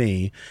happened to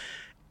me,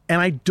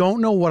 and I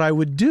don't know what I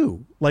would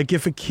do. Like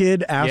if a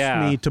kid asked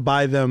Yeah. me to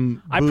buy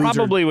them, I booze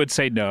probably would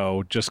say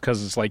no, just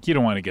because it's like you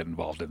don't want to get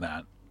involved in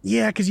that.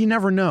 yeah, because you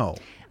never know.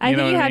 I You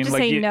know think you what I have mean? to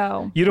Like, say you,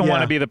 no. You don't want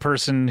Yeah. to be the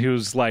person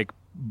who's like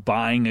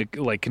buying,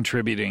 like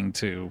contributing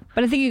to.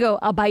 But I think you go,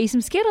 I'll buy you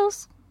some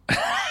Skittles.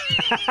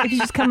 If you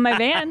just come in my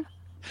van.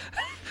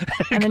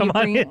 And then Come you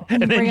on bring, in,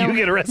 and then bring you them-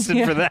 get arrested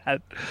Yeah. for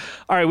that.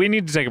 All right, we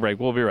need to take a break.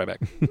 We'll be right back.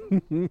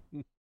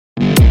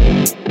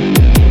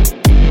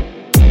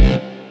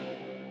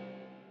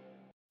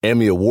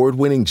 Emmy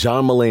award-winning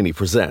John Mulaney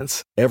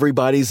presents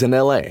Everybody's in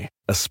L.A.,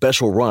 a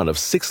special run of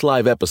 6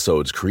 live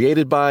episodes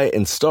created by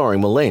and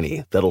starring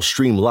Mulaney that'll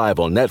stream live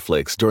on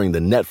Netflix during the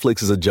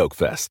Netflix is a Joke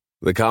Fest.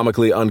 The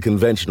comically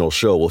unconventional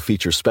show will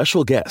feature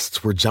special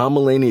guests where John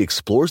Mulaney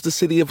explores the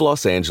city of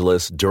Los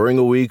Angeles during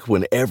a week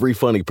when every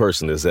funny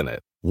person is in it.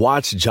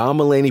 Watch John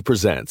Mulaney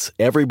Presents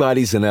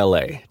Everybody's in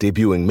L.A.,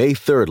 debuting May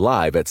 3rd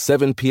live at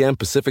 7 p.m.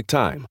 Pacific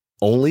Time,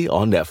 only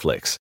on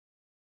Netflix.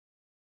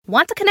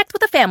 Want to connect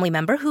with a family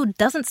member who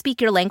doesn't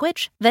speak your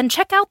language? Then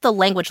check out the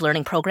language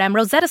learning program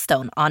Rosetta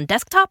Stone on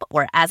desktop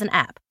or as an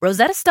app.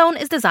 Rosetta Stone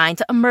is designed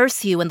to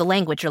immerse you in the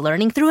language you're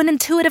learning through an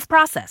intuitive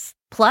process.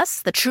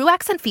 Plus, the True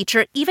Accent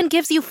feature even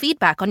gives you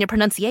feedback on your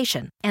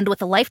pronunciation. And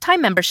with a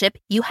lifetime membership,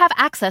 you have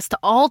access to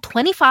all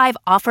 25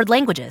 offered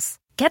languages.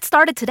 Get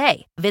started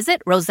today.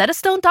 Visit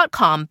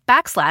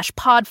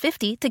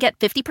rosettastone.com/pod50 to get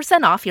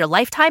 50% off your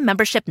lifetime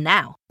membership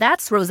now.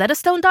 That's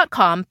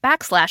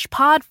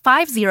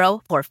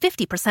rosettastone.com/pod50 for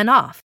 50%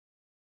 off.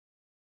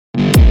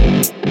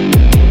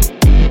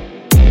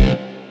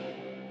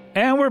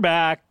 And we're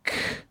back.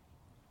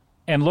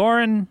 And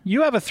Lauren,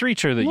 you have a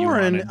threecher that you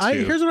wanted to.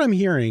 Here's what I'm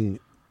hearing.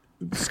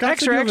 Scott,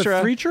 Extra, said you have extra.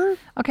 a threecher?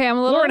 Okay, I'm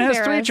a little Lauren has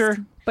embarrassed.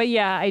 Threecher. But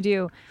yeah, I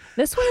do.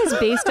 This one is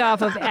based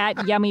off of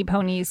at Yummy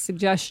Pony's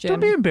suggestion.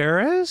 Don't be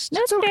embarrassed. No,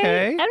 it's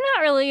okay. I'm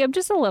not really. I'm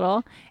just a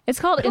little. It's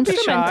called Don't be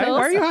Instrumentals. shy. Why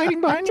are you hiding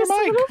behind I'm your just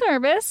mic? a little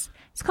nervous.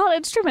 It's called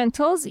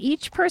Instrumentals.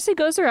 Each person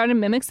goes around and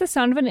mimics the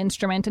sound of an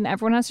instrument, and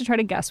everyone has to try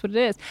to guess what it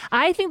is.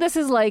 I think this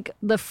is like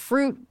the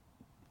fruit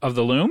Of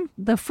the Loom?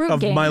 Of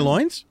game. my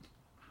loins?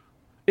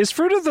 Is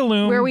Fruit of the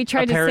Loom Where we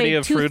tried a parody to say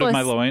of Fruit of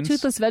My Loins?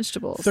 toothless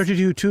vegetables.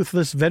 32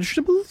 toothless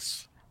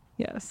vegetables?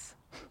 Yes.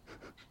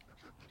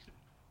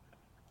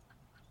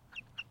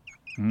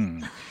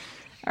 All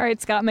right,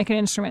 Scott, make an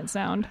instrument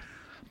sound.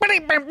 No, one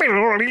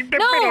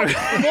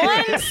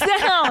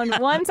sound.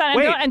 One sound.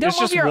 Wait, and don't it's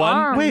move just your one?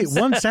 arms. Wait,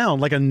 one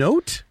sound, like a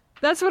note?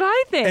 That's what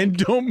I think. And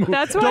don't move.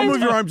 That's what don't I move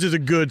your thought. arms is a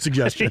good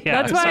suggestion.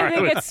 Yeah, That's why sorry. I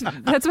think it's.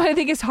 That's why I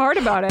think it's hard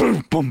about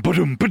it. Boom,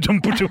 ba-dum, ba-dum,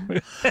 ba-dum.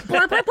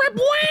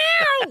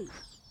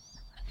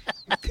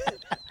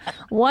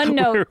 One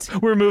note.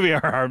 We're moving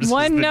our arms.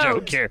 One is the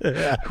note. joke here.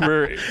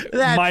 We're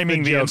That's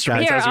miming the the joke,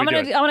 instruments Here, as I'm we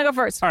gonna do it. go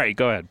first. All right,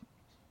 go ahead.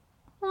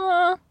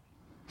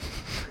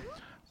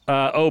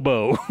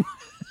 Oboe.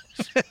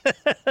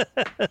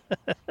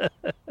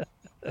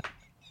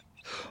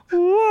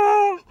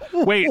 Whoa.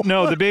 Wait,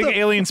 no, the big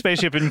alien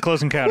spaceship in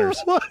Close Encounters.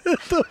 What the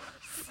fuck?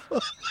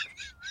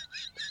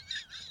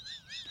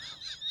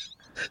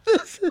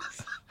 This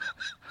is...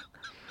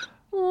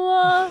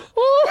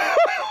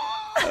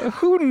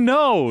 Who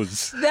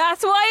knows?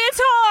 That's why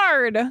it's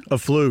hard. A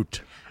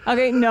flute.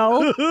 Okay,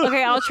 no.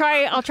 Okay, I'll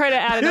try to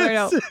add another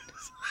note.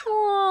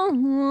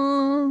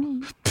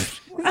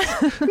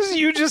 This is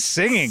you just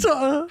singing.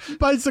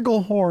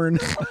 Bicycle horn.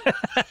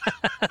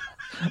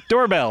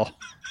 Doorbell.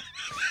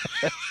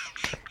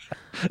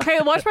 Okay,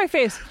 watch my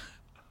face.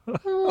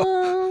 Watch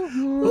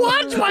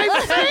my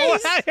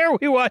face! Why are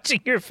we watching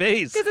your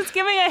face? Because it's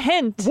giving a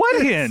hint.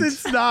 What hint?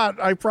 It's not,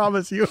 I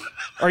promise you.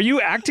 Are you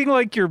acting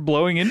like you're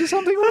blowing into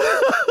something?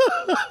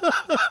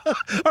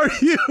 Are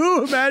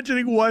you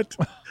imagining what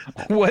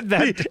What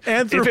that? the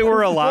If it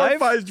were alive?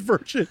 anthropomorphized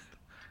version?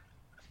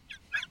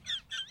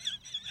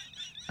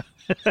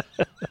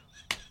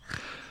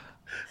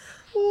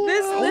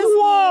 This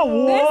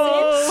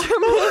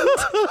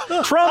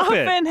instrument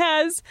Trumpet. often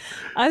has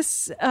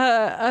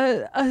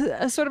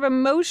a sort of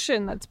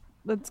emotion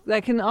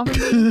that can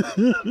often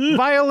be...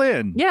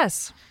 Violin.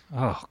 Yes.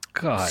 Oh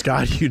God.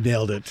 Scott, you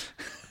nailed it.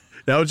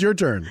 Now it's your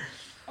turn.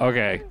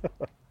 Okay.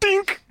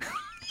 Dink.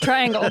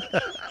 Triangle.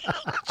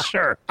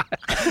 Sure.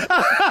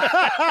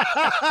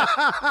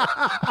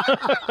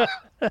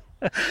 All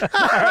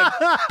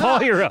right,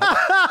 Paul, you're up.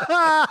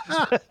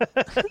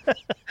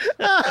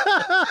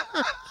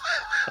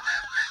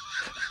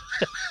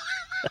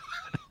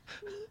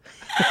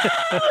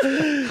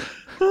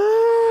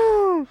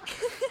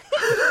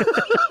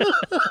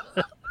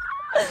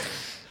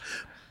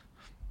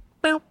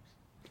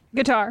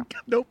 Guitar.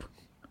 Nope.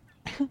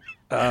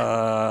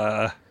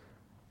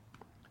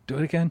 Do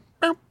it again.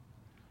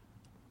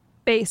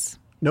 Bass.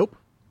 Nope.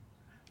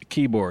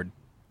 Keyboard.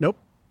 Nope.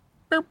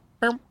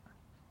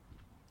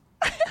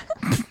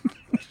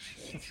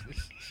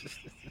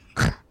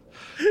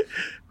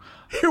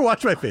 Here,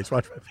 watch my face.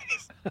 Watch my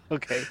face.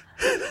 Okay.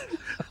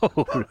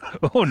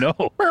 Oh no.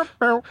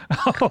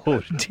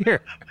 Oh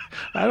dear.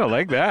 I don't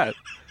like that.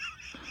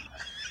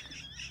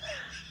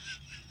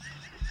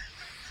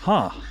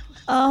 Huh.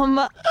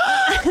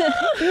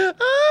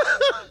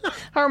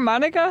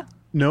 Harmonica?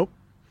 Nope.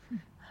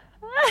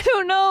 I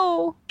don't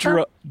know.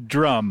 Drum.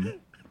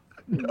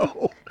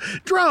 No.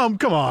 Drum.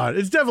 Come on.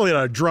 It's definitely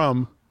not a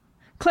drum.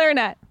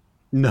 Clarinet.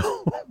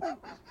 No.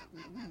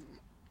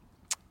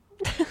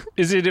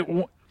 Is it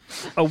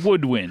a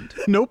woodwind?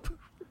 Nope.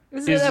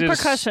 Is Is it it a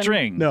percussion? a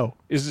string? No.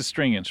 Is it a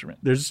string instrument?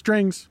 There's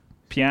strings.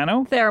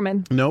 Piano?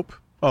 Theremin. Nope.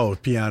 Oh,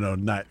 piano.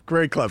 Not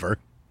very clever.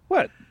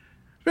 What?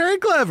 Very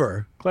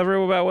clever. Clever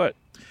about what?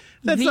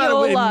 That's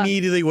Viola. not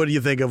immediately what do you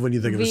think of when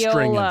you think of a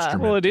string Viola.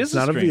 instrument. Well, it is It's a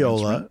not a string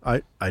viola.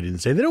 instrument. I didn't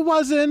say that it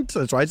wasn't.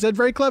 That's why I said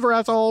very clever,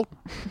 asshole.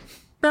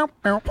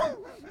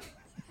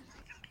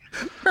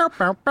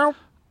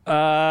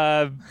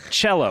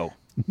 Cello.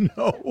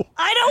 No.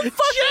 I don't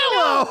fucking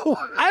know.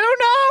 I don't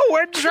know.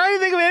 We're trying to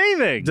think of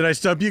anything. Did I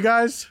stump you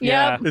guys?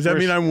 Yeah. Does that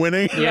mean I'm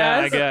winning? Yeah,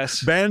 I Yes.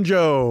 guess.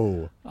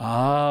 Banjo.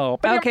 Oh.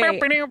 Okay. Okay,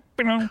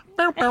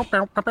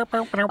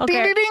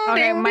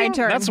 my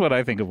turn. That's what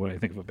I think of when I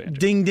think of a banjo.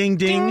 Ding, ding,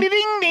 ding. Ding,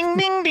 ding,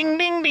 ding, ding,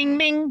 ding, ding,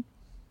 ding.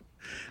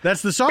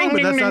 That's the song,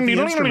 but that's not the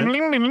instrument.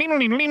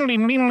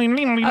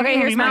 Okay,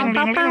 here's mine.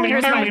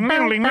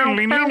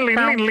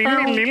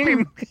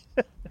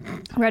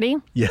 Ready?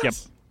 Yes. Yep.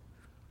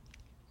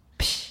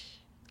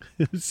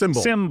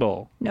 Symbol.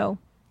 Symbol. No.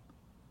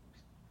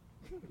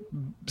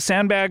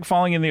 Sandbag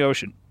falling in the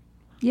ocean.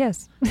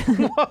 Yes.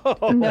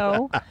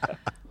 No.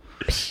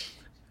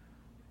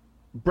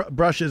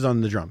 Brushes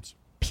on the drums.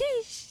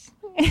 Peace.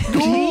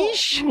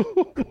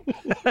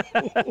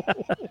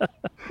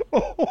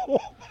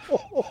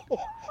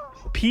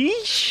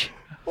 Peach?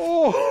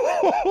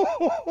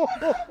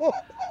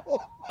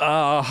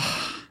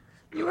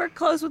 You were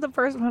close with the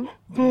first one.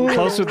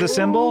 Close with the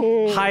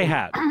symbol?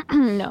 Hi-hat.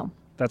 No.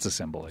 That's a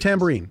symbol.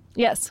 Tambourine.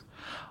 Yes.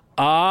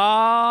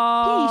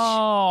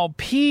 Oh,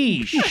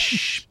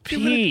 peach.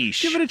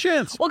 Peach. Give it a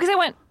chance. Well, because I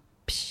went,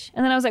 psh,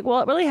 and then I was like, well,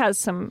 it really has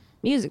some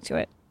music to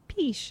it.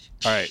 Peace.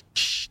 All right.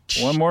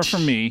 One more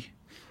from me.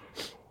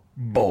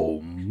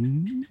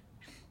 Boom.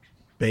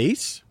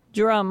 Bass. No.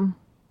 Drum.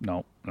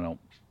 No.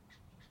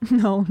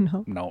 No.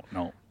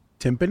 No.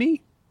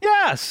 Timpani.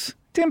 Yes.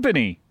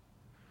 Timpani.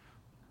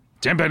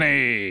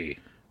 Timpani.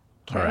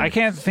 All right. I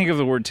can't think of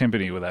the word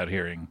timpani without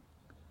hearing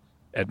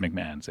Ed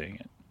McMahon saying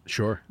it.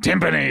 Sure.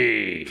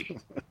 Timpani.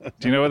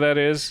 Do you know what that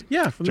is?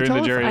 Yeah, from the During the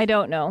telethon. Jerry I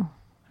don't know.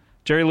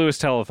 Lewis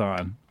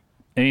telethon.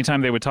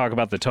 Anytime they would talk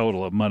about the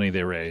total of money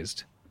they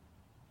raised,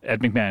 Ed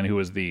McMahon, who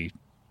was the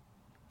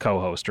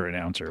co-host or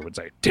announcer, would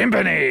say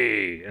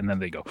timpani, and then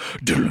they go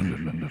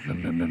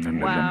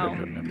Wow.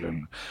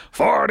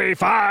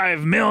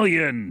 45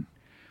 million,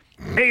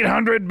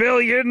 800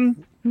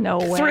 billion. No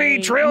way.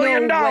 $3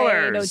 trillion. No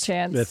way. No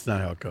chance. That's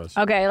not how it goes.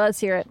 Okay, let's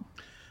hear it.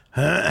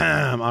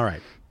 All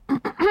right.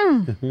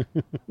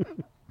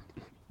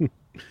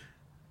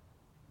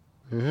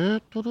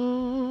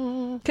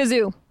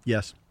 Kazoo.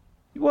 Yes.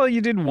 Well,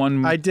 you did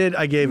one. I did.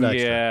 I gave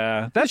extra.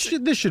 Yeah,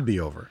 This should be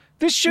over.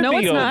 this should No, be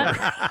it's over.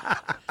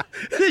 not.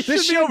 This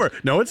should be over.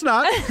 No, it's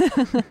not.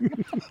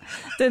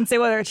 Didn't say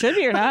whether it should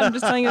be or not. I'm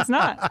just telling you it's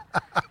not.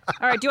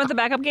 All right, do you want the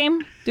backup game?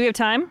 Do we have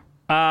time?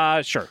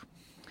 Sure.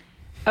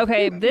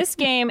 Okay, this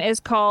game is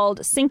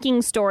called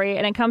Sinking Story,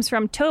 and it comes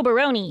from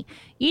Toberoni.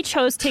 Each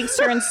host takes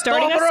turns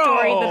starting a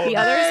story that the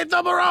others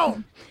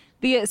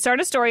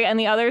start a story, and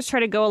the others try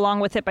to go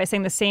along with it by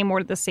saying the same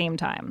word at the same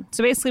time.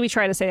 So basically, we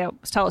try to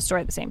tell a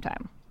story at the same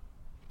time.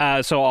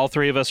 So all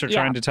three of us are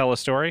Yeah. trying to tell a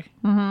story?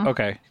 Mm-hmm.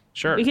 Okay,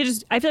 sure. We could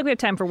I feel like we have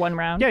time for one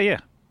round. Yeah.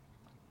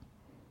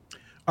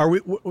 Are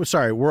we?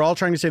 Sorry, we're all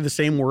trying to say the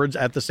same words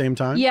at the same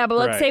time. Yeah, but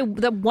let's Right.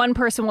 say the one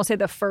person will say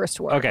the first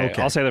word. Okay,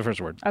 I'll say the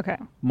first word. Okay.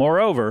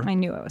 Moreover, I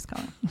knew it was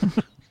coming.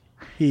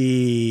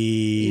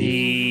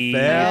 He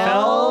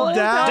fell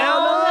down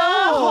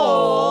the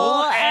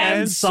hole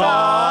and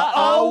saw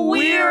a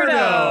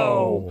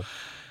weirdo.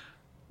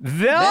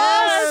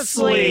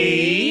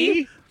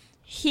 thusly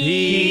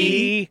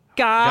He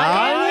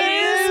got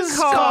in his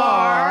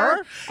car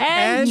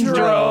and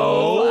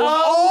drove away.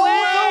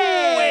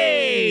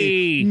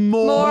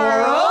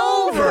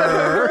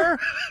 Moreover,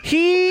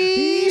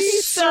 he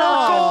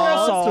saw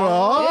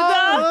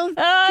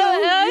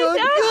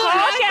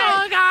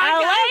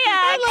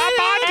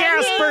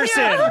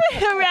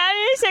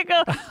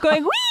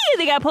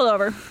they got pulled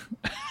over.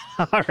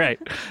 All right,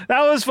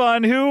 that was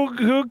fun.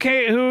 Who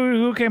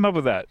came up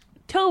with that?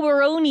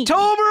 Toberoni.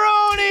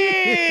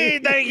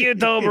 Toberoni! Thank you,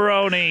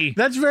 Toberoni.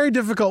 That's very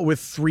difficult with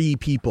 3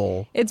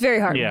 people. It's very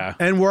hard. Yeah,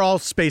 And we're all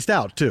spaced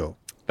out, too.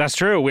 that's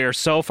true. We are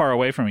so far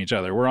away from each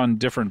other. We're on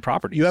different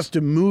properties. You have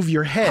to move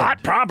your head.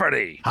 Hot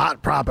property.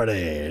 Hot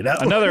property.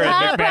 Another Ed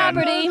Hot McMahon.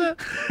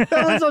 property.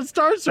 That was on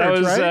Star Search, That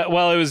was right?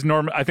 well, it was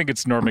Norm. I think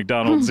it's Norm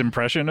Macdonald's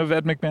impression of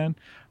Ed McMahon.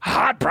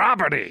 Hot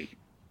property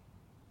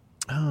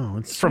Oh,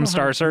 it's from so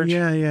Star hard. Search.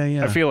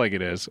 Yeah. I feel like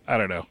it is. I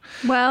don't know.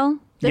 Well,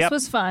 this Yep.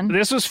 was fun.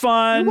 This was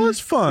fun. It was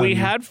fun. We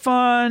had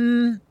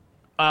fun.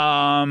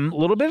 A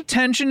little bit of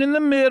tension in the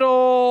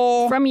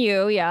middle. From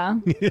you, yeah.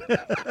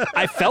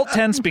 I felt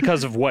tense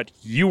because of what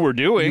you were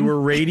doing. You were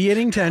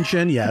radiating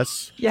tension,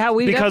 yes, Yeah,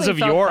 we because of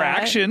definitely felt your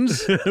that.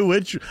 actions.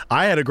 which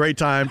I had a great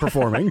time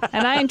performing.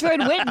 And I enjoyed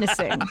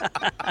witnessing.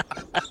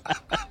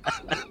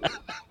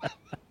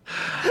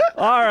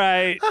 All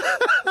right.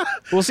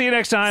 We'll see you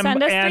next time.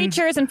 Send us And 3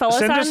 cheers and follow us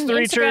send on us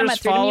 3 Instagram cheers, at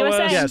Freedom follow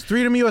USA. us. Yes,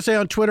 Freedom USA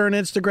on Twitter and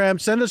Instagram.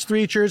 Send us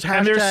 3 cheers.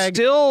 And there's Hashtag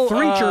still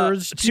 3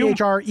 cheers.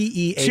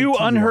 THREEATR. 2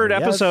 unheard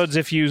Yes. episodes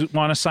if you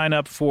want to sign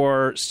up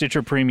for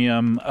Stitcher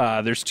Premium.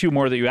 There's 2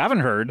 more that you haven't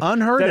heard.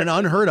 Unheard and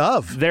unheard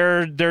of.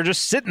 They're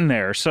just sitting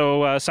there.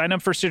 So sign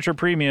up for Stitcher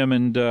Premium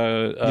and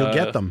you'll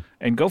get them.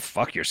 And go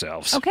fuck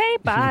yourselves. Okay,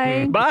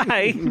 bye.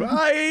 Bye.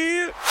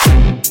 Bye.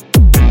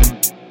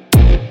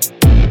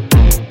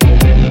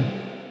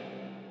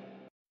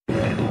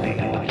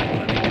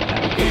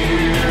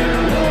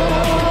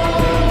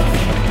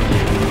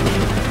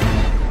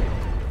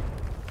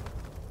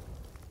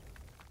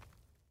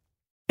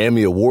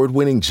 Emmy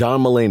award-winning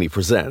John Mulaney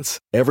presents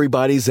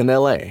Everybody's in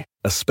L.A.,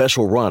 a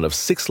special run of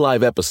 6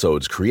 live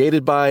episodes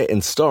created by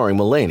and starring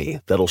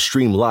Mulaney that'll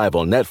stream live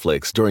on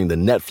Netflix during the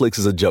Netflix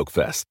is a Joke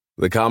Fest.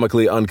 The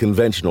comically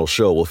unconventional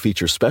show will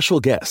feature special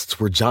guests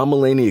where John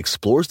Mulaney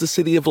explores the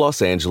city of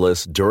Los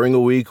Angeles during a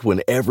week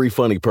when every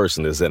funny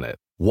person is in it.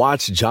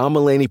 Watch John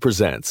Mulaney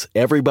Presents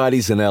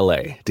Everybody's in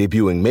L.A.,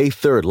 debuting May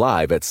 3rd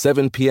live at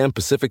 7 p.m.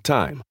 Pacific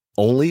Time,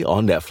 only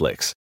on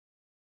Netflix.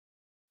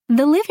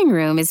 The living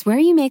room is where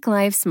you make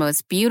life's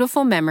most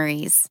beautiful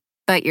memories.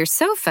 But your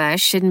sofa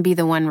shouldn't be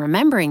the one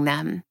remembering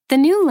them. The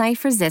new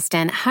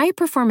life-resistant,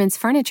 high-performance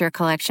furniture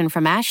collection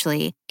from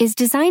Ashley is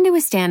designed to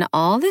withstand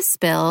all the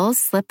spills,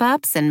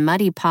 slip-ups, and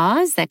muddy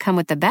paws that come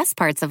with the best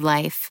parts of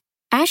life.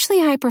 Ashley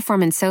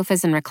high-performance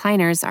sofas and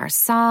recliners are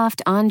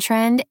soft,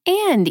 on-trend,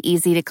 and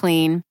easy to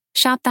clean.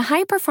 Shop the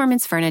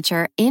high-performance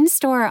furniture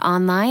in-store or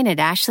online at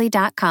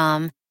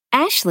ashley.com.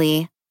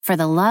 Ashley, for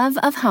the love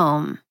of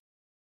home.